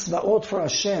name Tzvaot for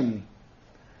Hashem.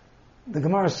 The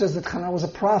Gemara says that Hannah was a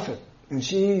prophet, and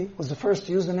she was the first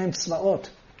to use the name Tzvaot,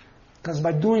 because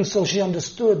by doing so she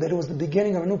understood that it was the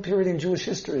beginning of a new period in Jewish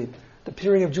history, the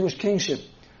period of Jewish kingship,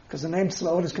 because the name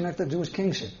Tzvaot is connected to Jewish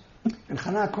kingship. And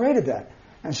Hannah created that.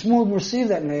 And Shmuel received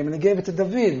that name, and he gave it to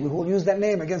David, who will use that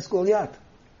name against Goliath.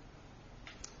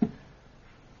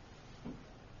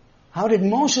 How did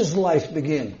Moshe's life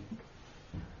begin?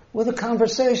 With a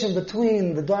conversation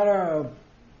between the daughter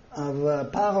of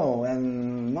Paro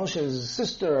and Moshe's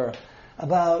sister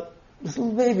about this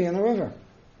little baby in the river.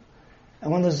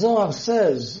 And when the Zohar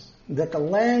says that the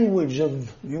language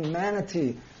of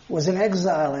humanity was in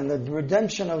exile and the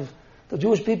redemption of the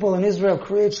Jewish people in Israel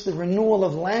creates the renewal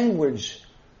of language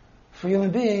for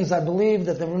human beings, I believe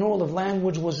that the renewal of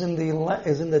language was in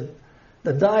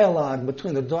the dialogue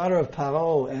between the daughter of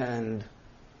Paro and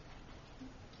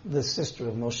the sister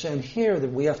of Moshe. And here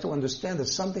that we have to understand that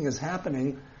something is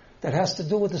happening that has to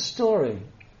do with the story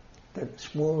that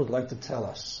Shmuel would like to tell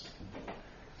us.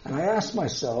 And I asked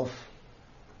myself,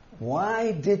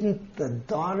 why didn't the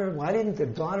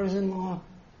daughters-in-law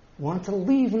want to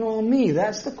leave Naomi?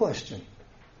 That's the question.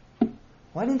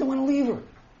 Why didn't they want to leave her?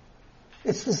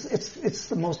 It's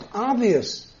the most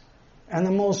obvious and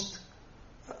the most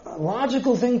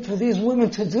logical thing for these women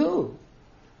to do.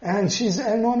 And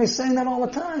Naomi's saying that all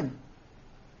the time.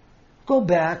 Go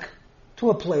back to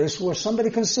a place where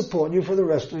somebody can support you for the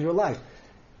rest of your life.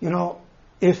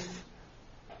 If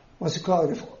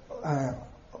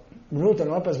Ruth and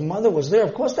Orpah's mother was there,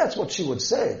 of course that's what she would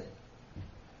say.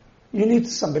 You need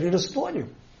somebody to support you.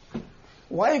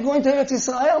 Why are you going to Eretz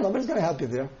Yisrael? Nobody's going to help you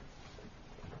there.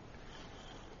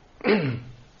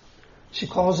 She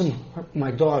calls them my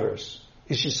daughters.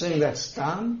 Is she saying that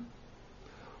stam?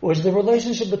 Or is the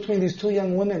relationship between these two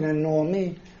young women and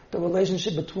Naomi the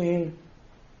relationship between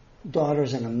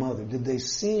daughters and a mother? Did they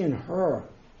see in her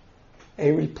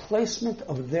a replacement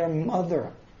of their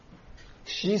mother?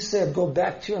 She said, go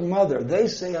back to your mother. They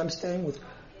say, I'm staying with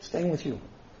you.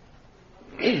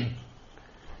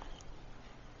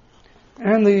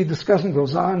 And the discussion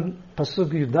goes on.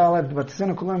 Pasuk Yudalad,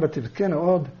 Vatisenu Kulam, Vativkenu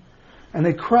Od. And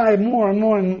they cry more and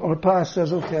more, and Orpah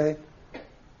says, okay,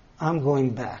 I'm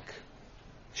going back.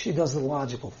 She does the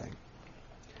logical thing.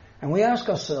 And we ask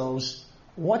ourselves,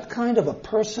 what kind of a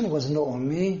person was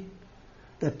Naomi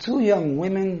that two young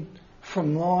women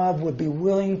from Moab would be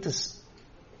willing to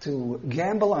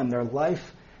gamble on their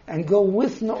life and go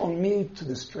with Naomi to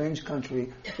the strange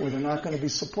country where they're not going to be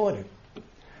supported?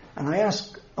 And I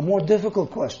ask a more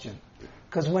difficult question,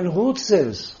 because when Ruth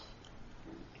says,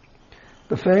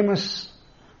 the famous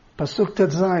Pasuk Tet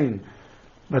Zayin,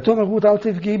 Ruth, Al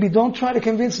tivki bi, don't try to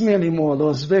convince me anymore,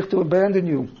 to abandon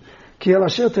you. Ki el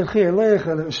asher telchi elech,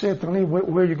 el asher telni,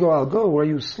 where you go, I'll go. Where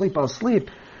you sleep, I'll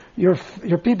sleep. Your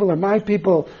people are my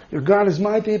people. Your God is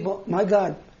my people, my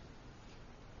God.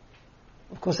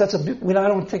 Of course, I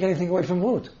don't take anything away from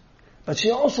Ruth. But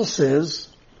she also says,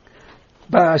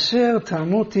 Ba'asher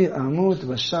tamuti amut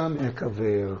v'sham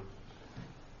ekaver.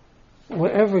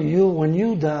 When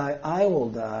you die, I will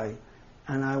die,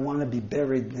 and I want to be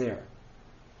buried there.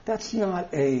 That's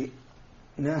not a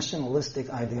nationalistic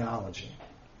ideology.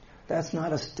 That's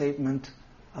not a statement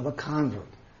of a convert.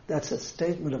 That's a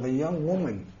statement of a young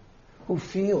woman who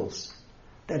feels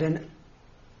that an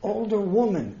older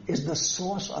woman is the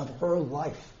source of her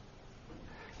life.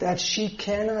 That she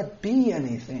cannot be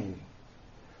anything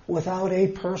without a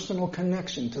personal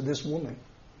connection to this woman.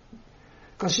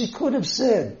 Because she could have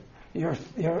said, your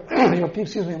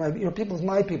people is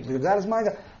my people. Your God is my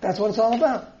God. That's what it's all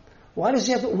about. Why does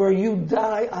she have to, when you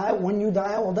die, I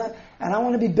will die, and I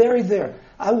want to be buried there.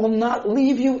 I will not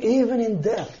leave you even in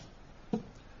death.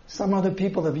 Some other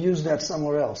people have used that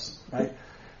somewhere else, right?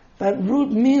 But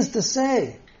root means to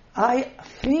say, I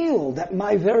feel that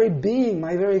my very being,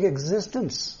 my very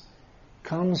existence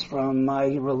comes from my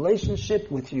relationship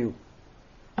with you.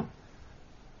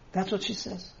 That's what she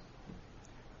says.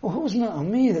 Well, who's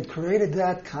Naomi that created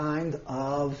that kind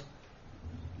of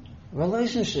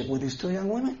relationship with these two young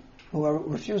women? who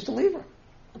refused to leave her.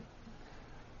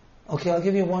 Okay, I'll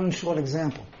give you one short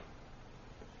example.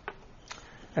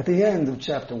 At the end of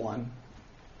chapter 1,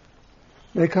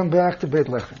 they come back to Beit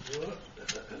Lechem.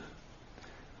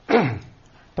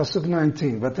 Pasuk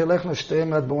 19. Vatelech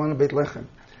l'shteim ad b'wan Beit Lechem.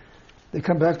 They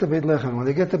come back to Beit Lechem. When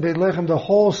they get to Beit Lechem, the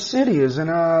whole city is in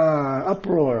a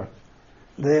uproar.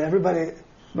 Everybody,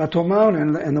 Vatomar,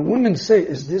 and the women say,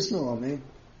 "Is this Naomi?"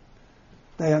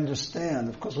 They understand.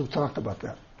 Of course, we've talked about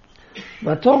that.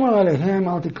 Vatomar alehem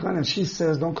al tikran, and she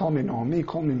says, "Don't call me Naomi,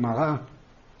 call me Mara.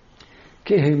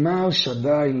 Kehemar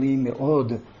Shaddai li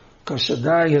me'od, because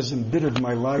Shaddai has embittered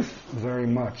my life very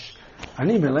much.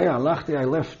 Ani melei alachti, I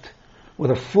left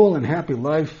with a full and happy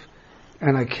life,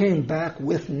 and I came back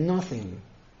with nothing."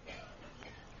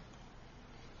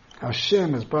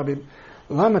 Hashem is probably,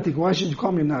 Lamatik, why should you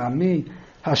call me Naomi?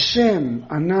 Hashem,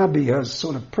 Anabi, has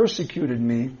sort of persecuted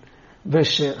me.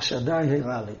 Shaddai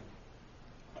herali.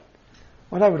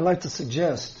 What I would like to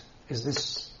suggest is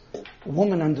this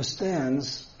woman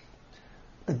understands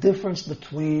the difference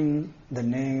between the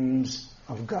names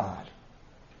of God.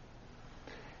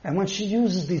 And when she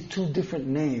uses these two different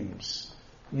names,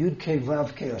 Yud Kei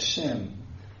Vav Kei Hashem,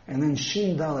 and then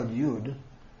Shin Dalad Yud,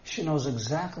 she knows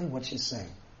exactly what she's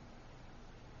saying.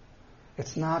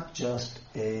 It's not just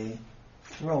a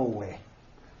throwaway.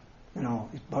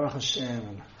 Baruch Hashem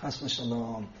and Chas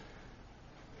v'Shalom.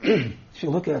 If you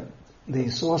look at the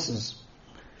sources,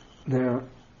 there,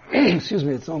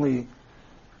 it's only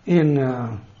in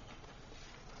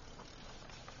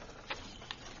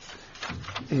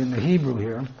the Hebrew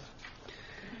here.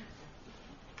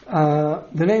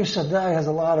 The name Shaddai has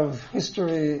a lot of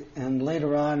history, and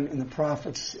later on in the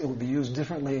prophets it will be used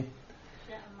differently.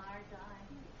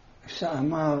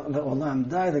 Sha'amar le'olam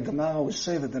dai. The Gemara would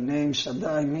say that the name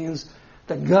Shaddai means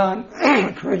that God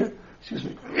created.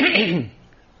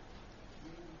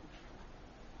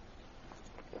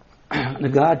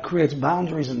 That God creates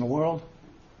boundaries in the world.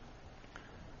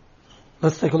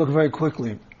 Let's take a look very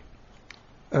quickly.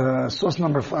 Source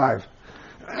number 5.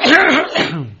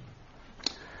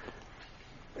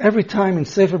 Every time in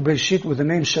Sefer Bereshit where the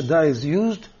name Shaddai is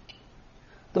used,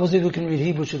 those of you who can read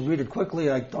Hebrew should read it quickly.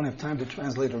 I don't have time to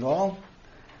translate it all.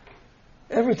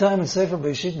 Every time in Sefer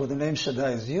Bereshit where the name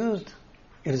Shaddai is used,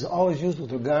 it is always used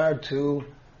with regard to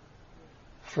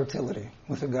fertility,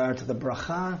 with regard to the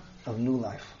bracha of new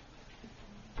life.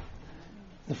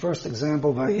 The first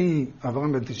example, Vahi,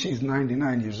 Avram ben Tishi is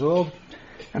 99 years old,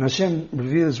 and Hashem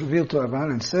is revealed to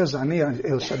Avram and says, Ani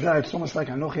El Shaddai, it's almost like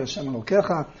Anochi Hashem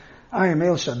Elokecha, I am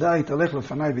El Shaddai, Talech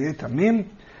Lefanai V'yeh Tamim,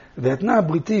 Ve'etna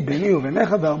Briti B'ni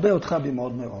U'Venecha Ve'arbe Otcha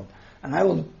B'mod Me'od. And I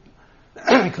will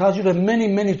cause you to have many,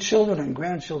 many children and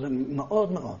grandchildren,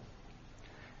 Me'od Me'od.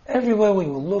 Everywhere we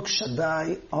will look,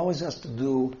 Shaddai always has to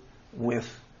do with,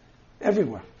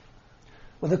 everywhere,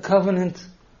 with a covenant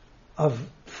of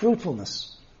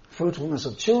fruitfulness. Fruitfulness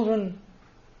of children,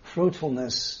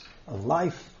 fruitfulness of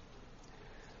life.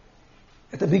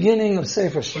 At the beginning of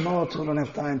Sefer Shemot, we don't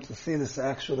have time to see this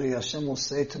actually, Hashem will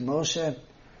say to Moshe,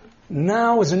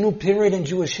 now is a new period in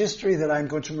Jewish history that I'm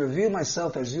going to reveal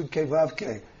myself as Yud Kei Vav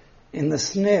Kei in the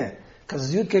snare.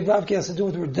 Because Yud Kei Vav Kei has to do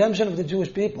with the redemption of the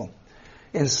Jewish people.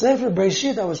 In Sefer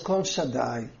Bereshit I was called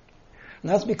Shaddai. And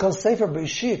that's because Sefer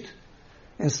Bereshit,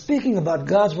 in speaking about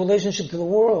God's relationship to the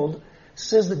world,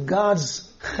 says that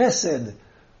God's chesed,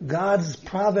 God's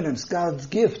providence, God's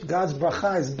gift, God's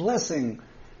bracha, His blessing,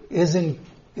 is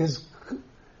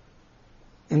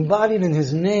embodied in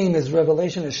His name, His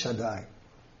revelation is Shaddai.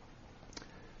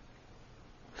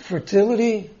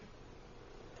 Fertility,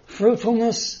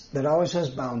 fruitfulness that always has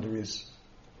boundaries.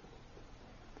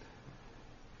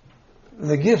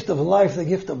 The gift of life, the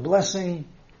gift of blessing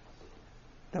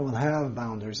that will have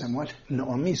boundaries. And what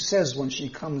Naomi says when she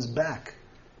comes back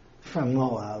from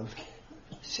Moab,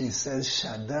 she says,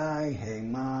 Shaddai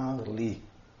Heimar Li.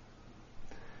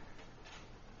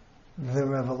 The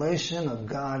revelation of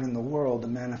God in the world, the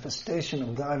manifestation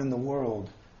of God in the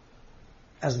world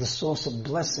as the source of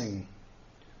blessing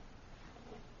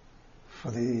for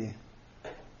the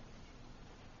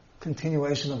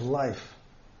continuation of life,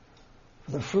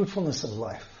 for the fruitfulness of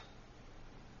life,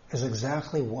 is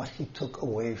exactly what He took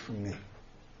away from me.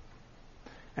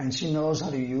 And she knows how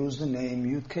to use the name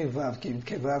Yud Kei Vav Kei, Yud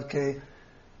Kei Vav Kei,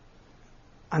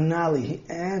 Anali. He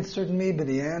answered me, but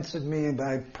He answered me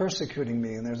by persecuting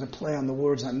me. And there's a play on the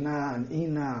words Anah and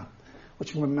Ina,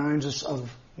 which reminds us of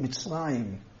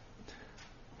Mitzrayim.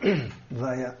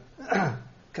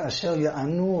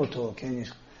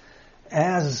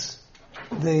 As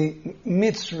the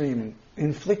Mitzrayim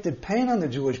inflicted pain on the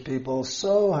Jewish people,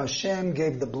 so Hashem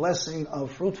gave the blessing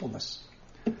of fruitfulness.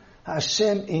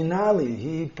 Hashem inali,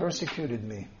 he persecuted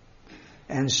me.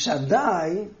 And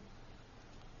Shaddai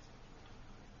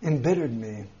embittered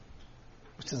me,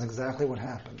 which is exactly what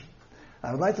happened.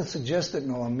 I would like to suggest that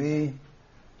Naomi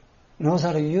knows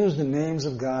how to use the names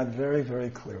of God very, very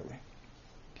clearly.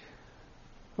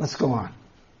 Let's go on.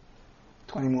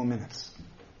 20 more minutes.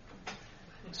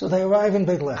 So they arrive in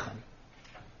Beit Lechem.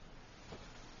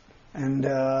 And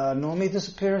Naomi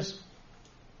disappears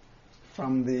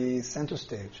from the center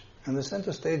stage. And the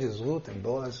center stage is Ruth and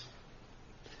Boaz.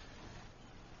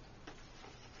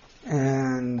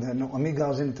 And Naomi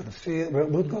goes into the field,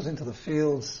 Ruth goes into the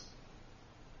fields.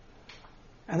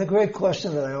 And the great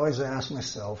question that I always ask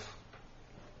myself,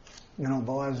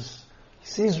 Boaz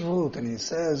sees Ruth and he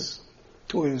says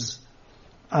to his,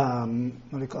 to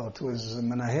his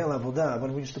Menahel Avodah, what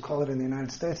do we used to call it in the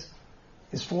United States?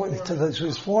 To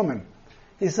his foreman.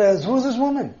 He says, who's this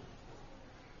woman?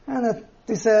 And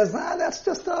he says, that's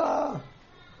just a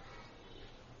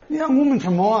young woman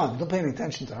from Moab. Don't pay any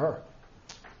attention to her.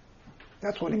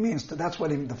 That's what he means. That's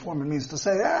what the foreman means to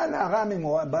say. Rami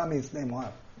Moab, Bami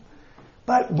Moab.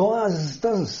 But Boaz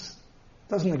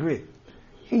doesn't agree.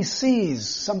 He sees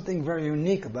something very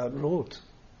unique about Ruth,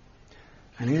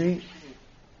 and he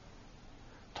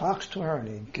talks to her and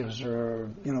he gives her,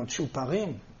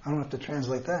 chuparim. I don't have to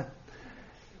translate that.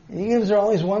 He gives her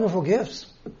all these wonderful gifts,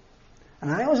 and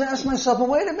I always ask myself, well,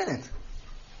 wait a minute.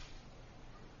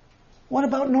 What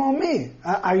about Naomi?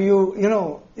 Are you,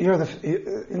 you're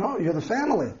the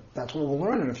family. That's what we'll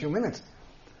learn in a few minutes.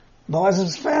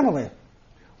 Boaz's family.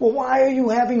 Well, why are you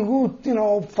having Ruth,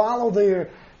 follow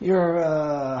your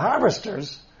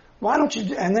harvesters? Why don't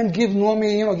you, and then give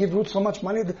Naomi, give Ruth so much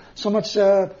money, so much,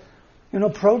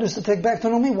 produce to take back to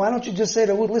Naomi? Why don't you just say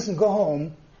to Ruth, listen, go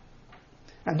home,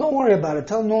 and don't worry about it.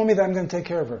 Tell Naomi that I'm going to take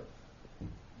care of her.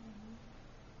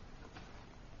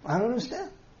 I don't understand.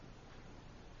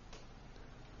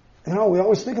 We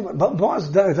always think about, Boaz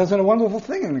does a wonderful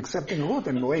thing in accepting Ruth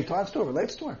and the way he talks to her,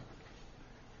 relates to her.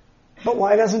 But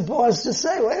why doesn't Boaz just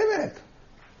say, wait a minute?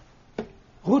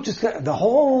 Ruth the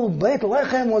whole Beit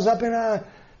Lechem was up in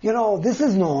this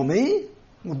is Naomi.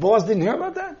 Boaz didn't hear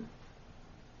about that?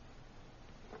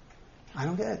 I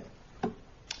don't get it.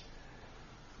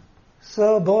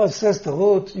 So Boaz says to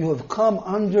Ruth, you have come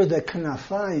under the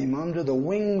knafayim, under the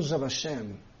wings of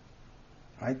Hashem.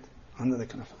 Right? Under the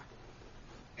knafayim.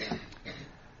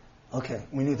 Okay,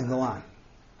 we need to go on.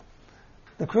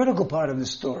 The critical part of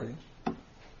this story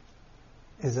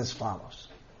is as follows.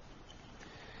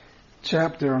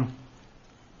 Chapter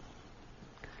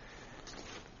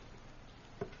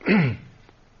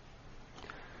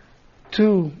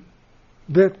 2,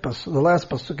 the last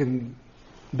pasuk in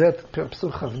Bet,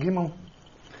 pasuk Chav Gimel.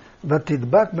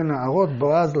 ותדבק בנערות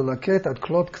בועז ללקט עד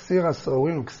כלות כסיר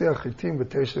הסעורים וכסיר החיטים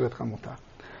ותשב את חמותה.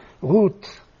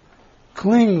 Ruth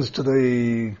clings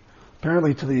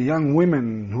apparently to the young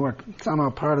women who are somehow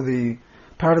part of the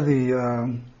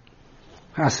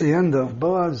hacienda of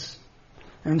Boaz,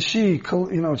 and she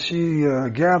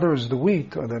gathers the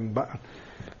wheat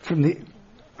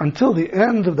until the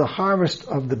end of the harvest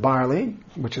of the barley,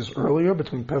 which is earlier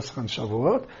between Pesach and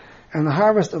Shavuot, and the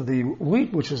harvest of the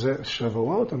wheat, which is at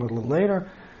Shavuot, a little later,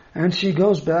 and she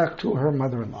goes back to her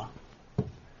mother-in-law.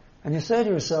 And you say to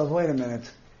yourself, wait a minute,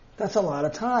 that's a lot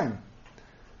of time.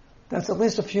 That's at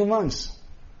least a few months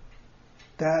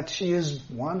that she is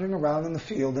wandering around in the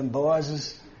field and Boaz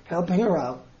is helping her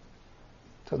out.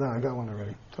 Tada, I got one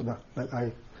already. Tada.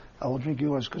 I will drink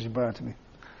yours because you brought it to me.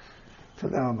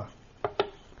 Tada.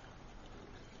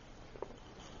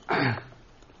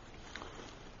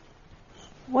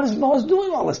 What is Boaz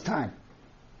doing all this time?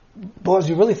 Boaz,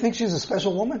 you really think she's a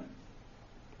special woman?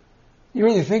 You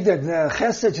really think that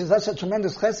chesed, she's such a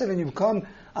tremendous chesed and you've come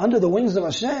under the wings of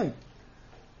Hashem?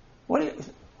 A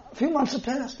few months have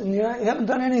passed and you haven't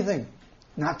done anything.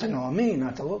 Not to Naomi,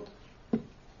 not to Ruth.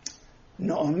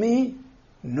 Naomi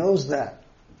knows that.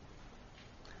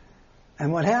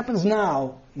 And what happens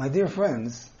now, my dear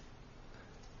friends,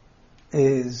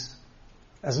 is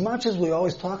as much as we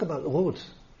always talk about Ruth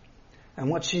and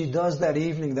what she does that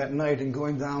evening, that night, and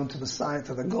going down to the side,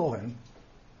 to the Goren,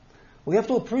 we have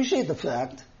to appreciate the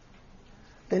fact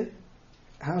that,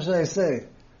 how should I say,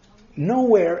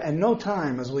 nowhere and no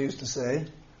time, as we used to say,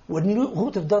 would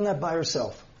Ruth have done that by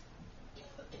herself.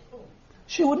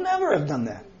 She would never have done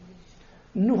that.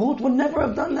 Ruth would never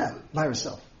have done that by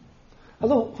herself.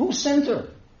 Although, who sent her?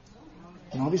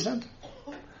 Naomi sent her.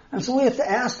 And so we have to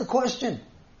ask the question,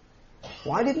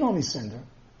 why did Naomi send her?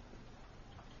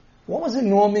 What was in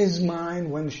Naomi's mind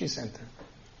when she sent her?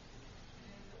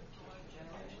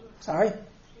 Sorry?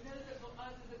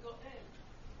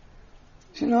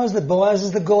 She knows that Boaz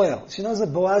is the Goel. She knows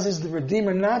that Boaz is the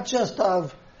Redeemer, not just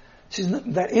of,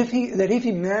 that if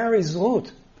he marries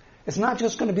Ruth, it's not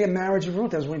just going to be a marriage of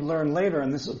Ruth, as we learn later,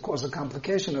 and this is, of course, a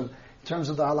complication in terms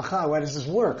of the halacha. Why does this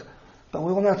work? But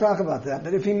we will not talk about that.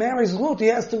 But if he marries Ruth, he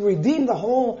has to redeem the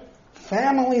whole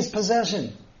family's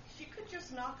possession. She could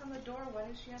just knock on the door. Why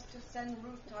does she have to send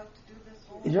Ruth to do this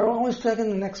whole... You're always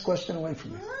taking the next question away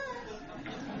from me.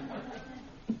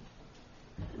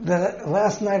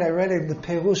 Last night I read the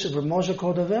Perush of Rav Moshe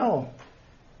Cordovero.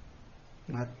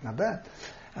 Not bad.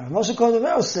 And Rav Moshe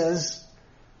Cordovero says,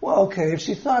 well, okay, if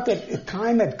she thought that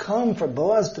time had come for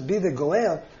Boaz to be the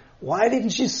Goel, why didn't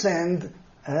she just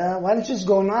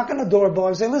go knock on the door of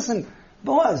Boaz and say, listen,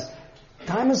 Boaz,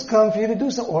 time has come for you to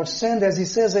do something. Or send, as he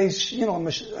says, a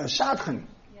shadchan.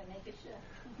 Yeah, make a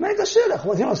shidduch. Make a shidduch.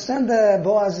 Well, send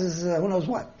Boaz's who knows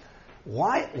what.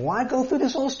 Why go through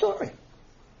this whole story?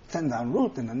 Send down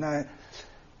Ruth and then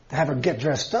have her get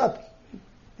dressed up.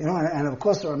 And of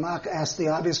course the Ramak asked the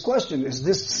obvious question, is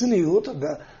this tzniut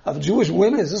of Jewish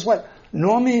women? Is this what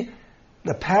normally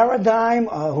the paradigm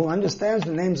who understands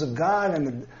the names of God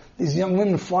and these young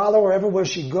women follow her everywhere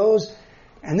she goes?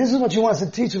 And this is what she wants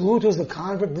to teach Ruth, who's the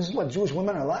convert. This is what Jewish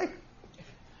women are like?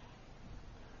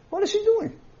 What is she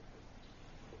doing?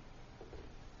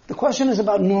 The question is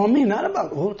about Naomi, not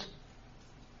about Ruth.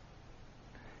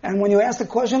 And when you ask the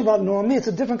question about Naomi, it's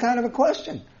a different kind of a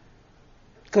question.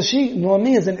 Because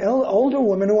Naomi is an older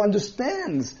woman who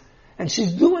understands. And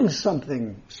she's doing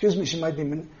something. Excuse me, she might be,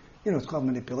 it's called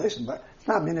manipulation, but it's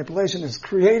not manipulation, it's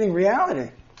creating reality.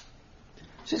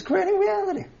 She's creating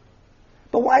reality.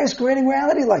 But why is creating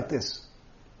reality like this?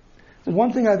 There's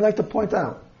one thing I'd like to point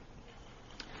out.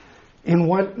 In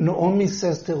what Naomi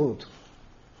says to Ruth.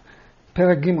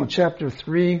 Perek Gimel, chapter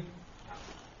 3.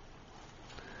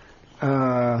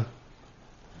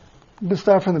 Let's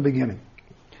start from the beginning.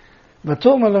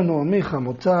 V'tomar Naomi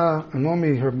chamota,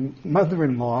 Naomi, her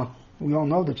mother-in-law, we all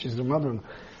know that she's her mother-in-law.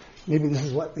 Maybe this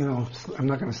is what, I'm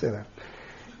not going to say that.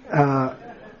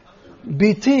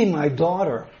 Biti, my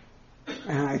daughter.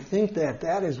 And I think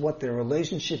that is what their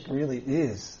relationship really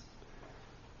is.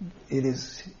 It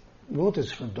is, Ruth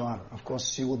is her daughter. Of course,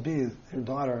 she will be her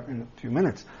daughter in a few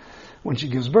minutes when she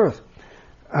gives birth.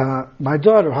 My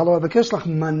daughter, halo abakesh lach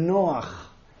manoach.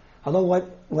 Although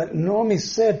what Naomi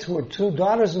said to her two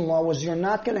daughters-in-law was, you're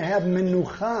not going to have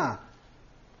menucha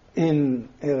in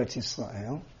Eretz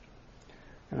Yisrael.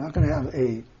 You're not going to have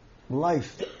a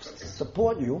life to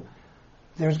support you.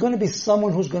 There's going to be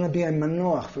someone who's going to be a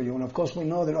manoach for you. And of course we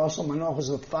know that also Manoach was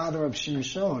the father of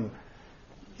Shimshon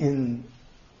in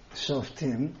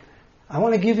Shoftim. I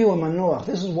want to give you a manoach.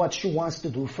 This is what she wants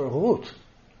to do for Ruth.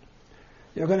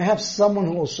 You're going to have someone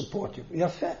who will support you.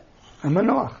 Yafeh. A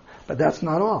manoach. But that's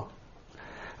not all.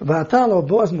 V'atalo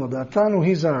bozmo, Atanu,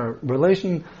 he's our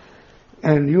relation,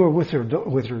 and you are with your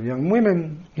young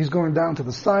women. He's going down to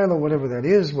the silo, whatever that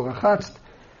is, v'rachatzt,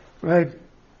 right?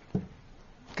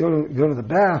 Go to the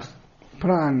bath, put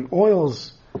on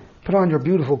oils, put on your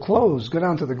beautiful clothes, go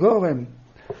down to the golem,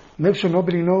 make sure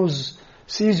nobody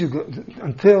sees you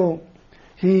until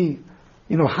he,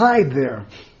 hide there.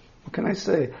 What can I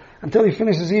say? Until he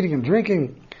finishes eating and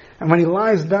drinking, and when he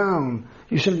lies down,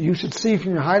 you should see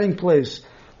from your hiding place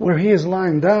where he is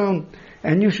lying down,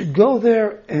 and you should go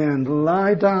there and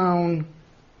lie down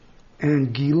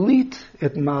and gilit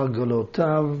et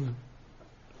margalotav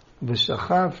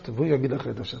v'shachaft v'hu yagidach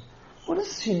et Hashem. What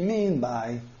does she mean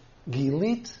by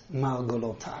gilit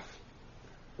margalotav?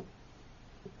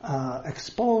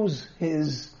 Expose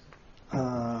his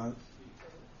the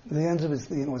ends of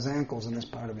his ankles and this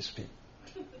part of his feet.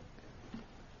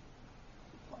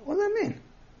 What does that mean?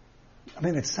 I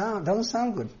mean, doesn't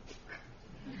sound good.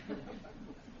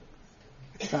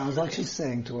 It sounds like she's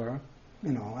saying to her, I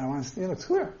want to, it's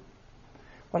clear.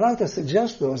 What I'd like to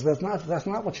suggest, though, is that's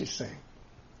not what she's saying.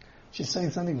 She's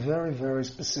saying something very, very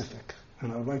specific.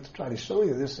 And I would like to try to show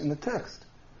you this in the text.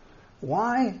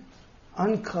 Why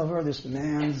uncover this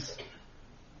man's...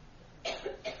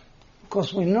 Of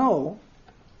course, we know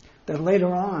that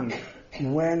later on,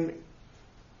 when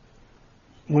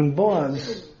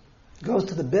Boaz goes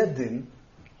to the Beit Din,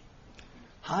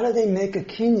 how do they make a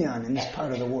kinyan in this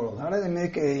part of the world? How do they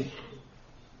make a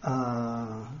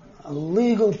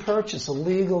legal purchase, a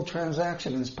legal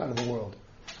transaction in this part of the world?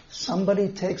 Somebody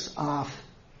takes off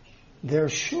their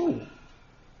shoe.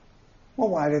 Well,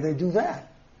 why do they do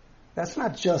that? That's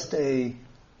not just a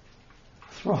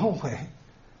throwaway.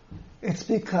 It's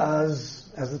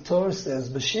because, as the Torah says,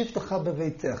 "B'shivtecha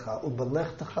b'veitecha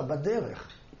u'belechtecha b'derech."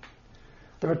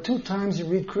 There are two times you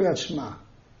read Kriyat Shema: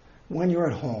 when you're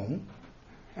at home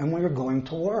and when you're going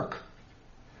to work.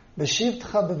 B'shivtcha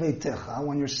b'veitecha,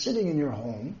 when you're sitting in your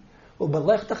home.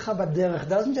 U'belechtecha b'derech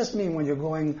doesn't just mean when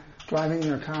you're driving in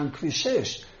your car on Kvish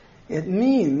 6. It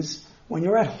means when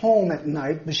you're at home at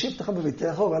night, b'shivtcha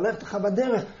b'veitecha u'belechtecha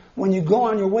b'derech, when you go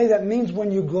on your way, that means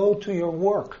when you go to your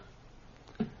work.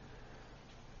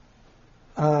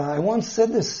 I once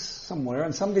said this somewhere,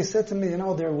 and somebody said to me,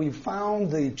 we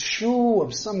found the shoe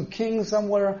of some king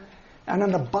somewhere, and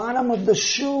on the bottom of the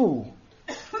shoe,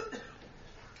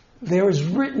 there is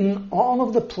written all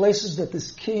of the places that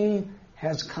this king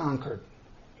has conquered.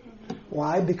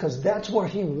 Why? Because that's where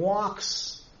he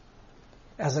walks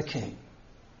as a king.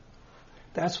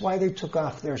 That's why they took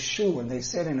off their shoe, and they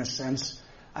said, in a sense,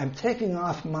 I'm taking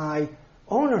off my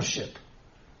ownership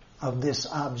of this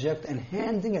object and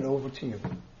handing it over to you.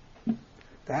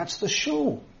 That's the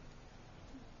shoe.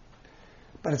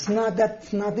 But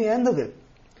that's not the end of it.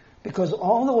 Because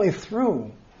all the way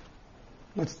through,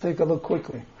 let's take a look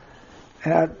quickly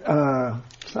at,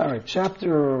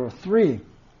 chapter 3.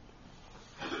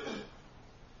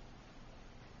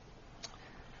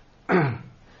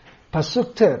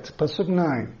 Pasuk Tet, Pasuk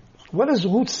 9. What does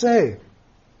Ruth say?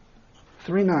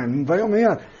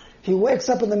 3:9. He wakes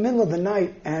up in the middle of the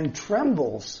night and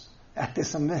trembles at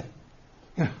this amen.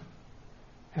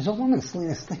 There's a woman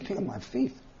sleeping at my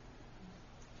feet.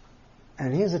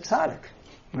 And he's a tzaddik,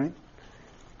 right?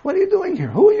 What are you doing here?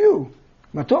 Who are you?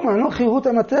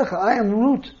 I am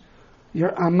Ruth,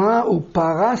 your ama,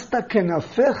 uparasta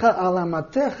kenafecha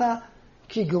alamatecha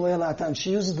ki goelatan.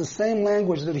 She uses the same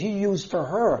language that he used for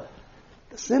her.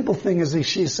 The simple thing is that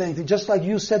she's saying, just like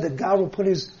you said that God will put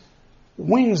his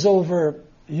wings over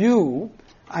you,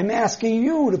 I'm asking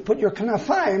you to put your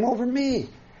kanafayim over me.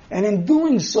 And in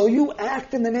doing so, you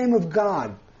act in the name of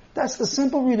God. That's the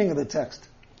simple reading of the text.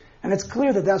 And it's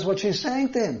clear that that's what she's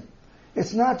saying to him.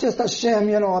 It's not just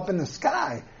Hashem, up in the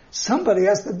sky. Somebody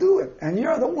has to do it, and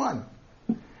you're the one.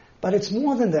 But it's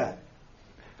more than that.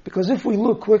 Because if we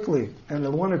look quickly in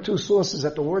the one or two sources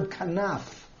at the word kanaf,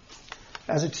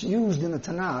 as it's used in the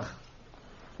Tanakh,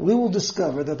 we will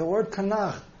discover that the word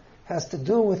kanaf has to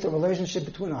do with the relationship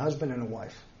between a husband and a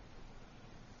wife.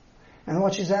 And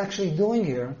what she's actually doing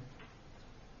here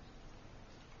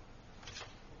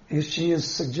is she is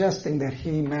suggesting that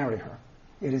he marry her.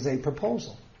 It is a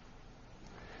proposal.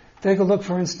 Take a look,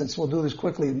 for instance, we'll do this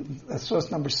quickly,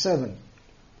 source number 7.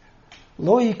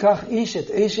 Lo yikach ish et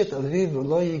eshet aviv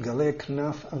v'lo yigale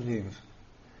knaf aviv.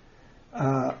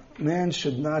 Man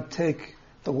should not take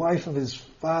the wife of his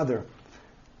father,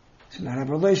 should not have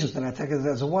relations, should not take it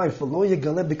as a wife, v'lo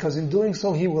yigale, because in doing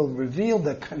so he will reveal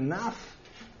the knaf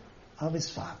of his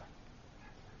father.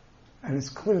 And it's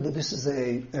clear that this is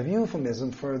a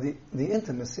euphemism for the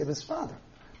intimacy of his father.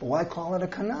 But why call it a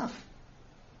kanaf?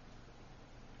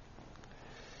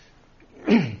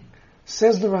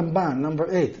 Says the Ramban,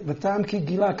 number 8, V'tam ki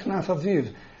gila knaf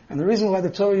aviv. And the reason why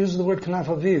the Torah uses the word knaf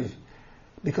aviv,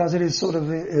 because it is sort of,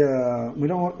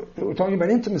 we're talking about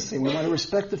intimacy, we want to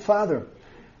respect the father.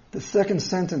 The second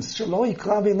sentence, Shelo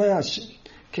yikra v'leah,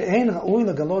 ke'ein ra'ui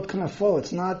legalot knafo.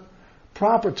 It's not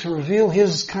proper to reveal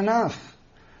his kanaf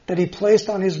that he placed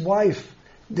on his wife,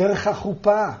 derech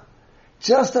hachupah,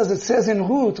 just as it says in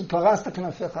Ruth, parasta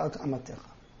kanafecha al amatecha.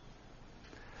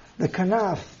 The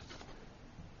kanaf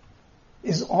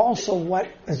is also what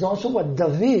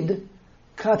David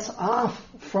cuts off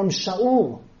from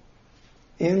Shaul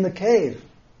in the cave,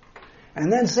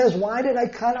 and then says, "Why did I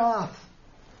cut off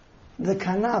the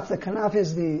kanaf?" The kanaf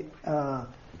is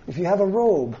if you have a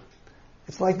robe,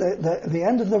 it's like the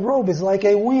end of the robe is like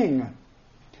a wing.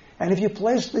 And if you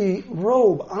place the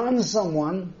robe on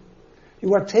someone,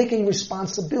 you are taking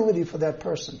responsibility for that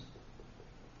person.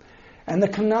 And the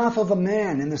kanaf of a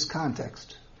man in this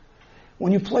context,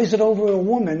 when you place it over a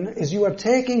woman, is you are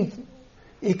taking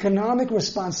economic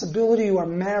responsibility, you are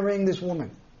marrying this woman.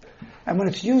 And when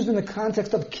it's used in the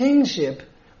context of kingship,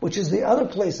 which is the other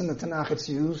place in the Tanakh it's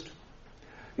used,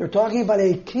 you're talking about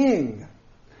a king.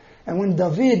 And when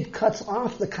David cuts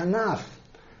off the kanaf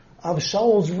of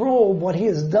Shaul's robe, what he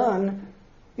has done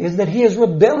is that he is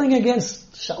rebelling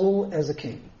against Shaul as a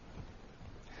king.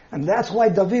 And that's why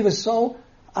David is so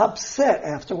upset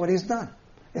after what he's done.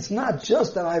 It's not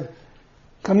just that I've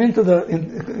come into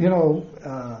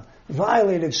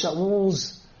violated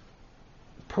Shaul's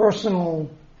personal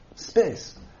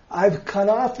space. I've cut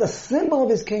off the symbol of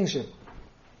his kingship.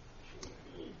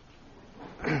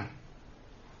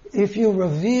 If you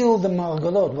reveal the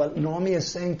margalot, what Naomi is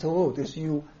saying to Ruth is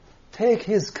you take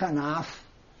his kanaf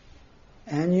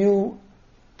and you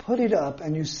put it up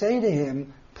and you say to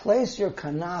him, place your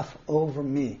kanaf over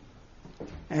me.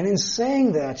 And in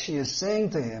saying that, she is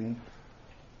saying to him,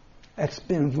 It's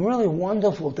been really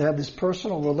wonderful to have this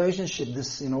personal relationship,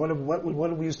 this, what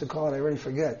do we used to call it? I already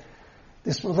forget.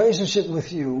 This relationship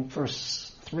with you for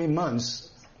 3 months,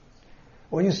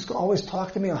 when you always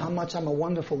talk to me on how much I'm a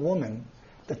wonderful woman,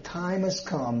 the time has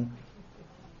come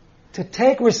to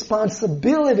take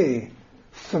responsibility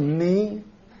for me,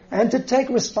 and to take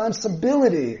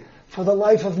responsibility for the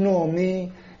life of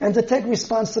Naomi, and to take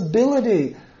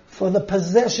responsibility for the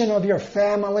possession of your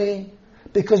family,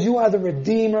 because you are the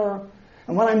Redeemer.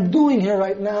 And what I'm doing here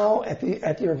right now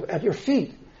at your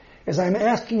feet is I'm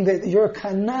asking that your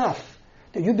kanaf,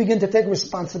 that you begin to take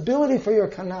responsibility for your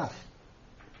kanaf.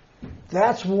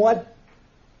 That's what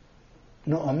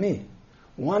Naomi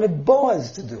wanted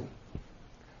Boaz to do.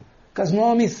 Because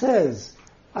Naomi says,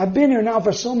 I've been here now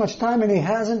for so much time and he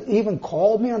hasn't even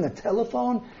called me on the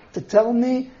telephone to tell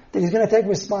me that he's going to take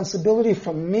responsibility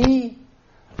for me.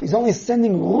 He's only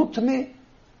sending Ruth to me.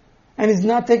 And he's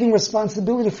not taking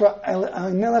responsibility for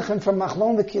Elimelech and for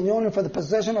Machlon the Kilion and for the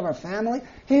possession of our family.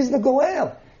 He's the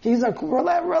Goel. He's our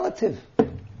relative.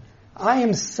 I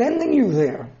am sending you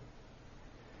there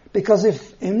because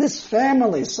if in this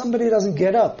family somebody doesn't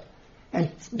get up and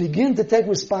begin to take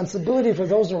responsibility for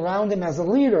those around him as a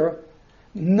leader,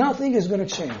 nothing is going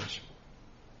to change.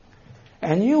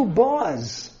 And you,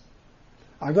 Boaz,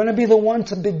 are going to be the one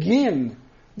to begin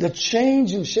the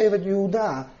change in Shevet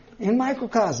Yehudah in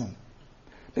microcosm.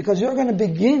 Because you're going to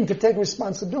begin to take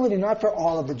responsibility not for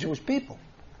all of the Jewish people,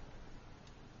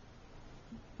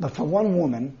 but for one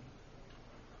woman,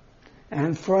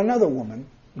 and for another woman,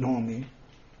 Naomi,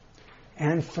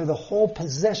 and for the whole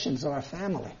possessions of our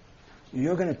family.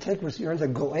 You're the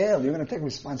Goel, you're going to take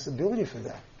responsibility for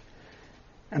that.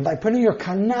 And by putting your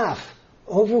kanaf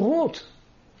over Ruth,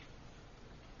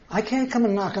 I can't come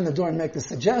and knock on the door and make the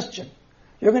suggestion.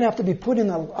 You're going to have to be put in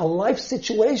a life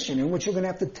situation in which you're going to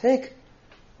have to take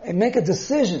and make a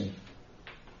decision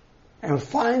and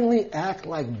finally act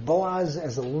like Boaz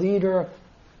as a leader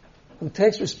who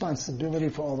takes responsibility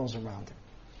for all those around him.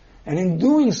 And in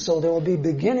doing so, there will be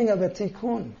beginning of a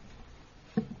tikkun.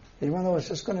 Even though it's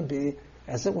just going to be,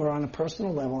 as it were, on a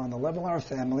personal level, on the level of our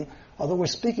family, although we're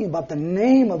speaking about the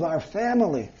name of our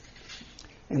family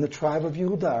in the tribe of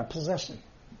Yehudah, our possession.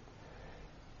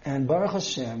 And Baruch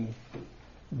Hashem,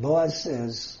 Boaz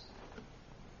says,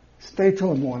 stay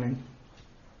till the morning,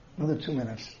 another 2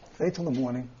 minutes, stay till the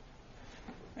morning,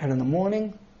 and in the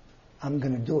morning, I'm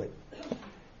going to do it.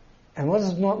 And what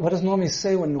does Naomi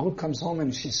say when Ruth comes home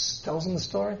and she tells him the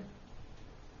story?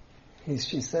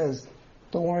 She says,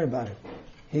 don't worry about it.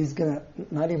 He's going to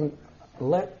not even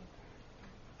let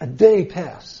a day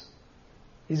pass.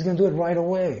 He's going to do it right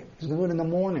away. He's going to do it in the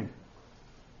morning.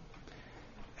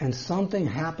 And something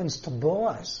happens to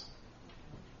Boaz.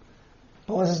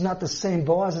 Boaz is not the same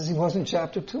Boaz as he was in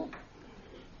chapter 2.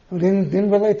 Who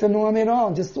didn't relate to Naomi at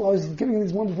all, just always giving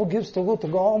these wonderful gifts to Ruth to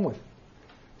go home with.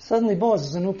 Suddenly Boaz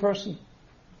is a new person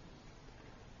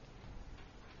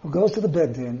who goes to the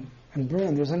Beit Din and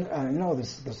there's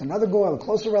another girl, a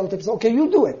closer relative says, okay,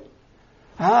 you do it.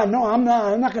 No, I'm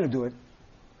not going to do it.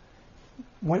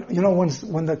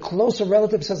 When the closer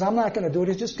relative says, I'm not going to do it,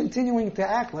 he's just continuing to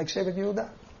act like Shevet Yehudah.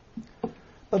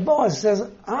 But Boaz says,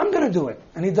 I'm going to do it.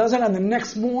 And he does it on the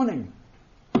next morning.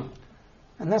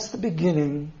 And that's the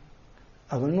beginning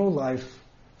of a new life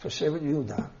for Shevet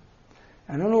Yehudah.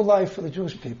 And a new life for the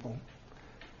Jewish people.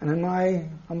 And in my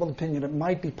humble opinion, it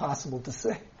might be possible to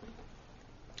say.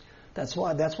 That's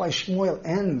why Shmuel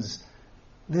ends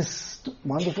this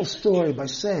wonderful story by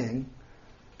saying,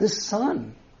 this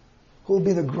son, who will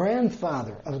be the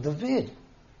grandfather of David,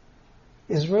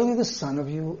 is really the son of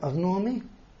Naomi.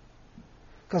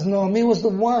 Because Naomi was the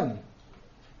one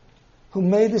who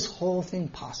made this whole thing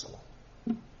possible.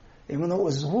 Even though it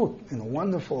was Ruth and the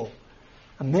wonderful,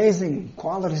 amazing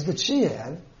qualities that she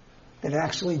had that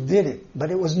actually did it.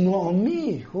 But it was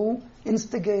Naomi who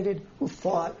instigated, who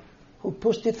thought, who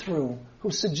pushed it through, who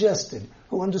suggested,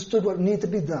 who understood what needed to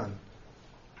be done.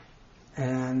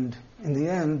 And in the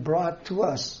end brought to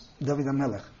us David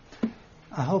HaMelech.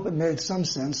 I hope it made some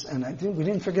sense, and I think we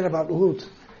didn't forget about Ruth,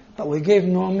 but we gave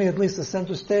Naomi at least a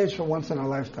center stage for once in our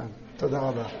lifetime. Toda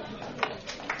Rabah.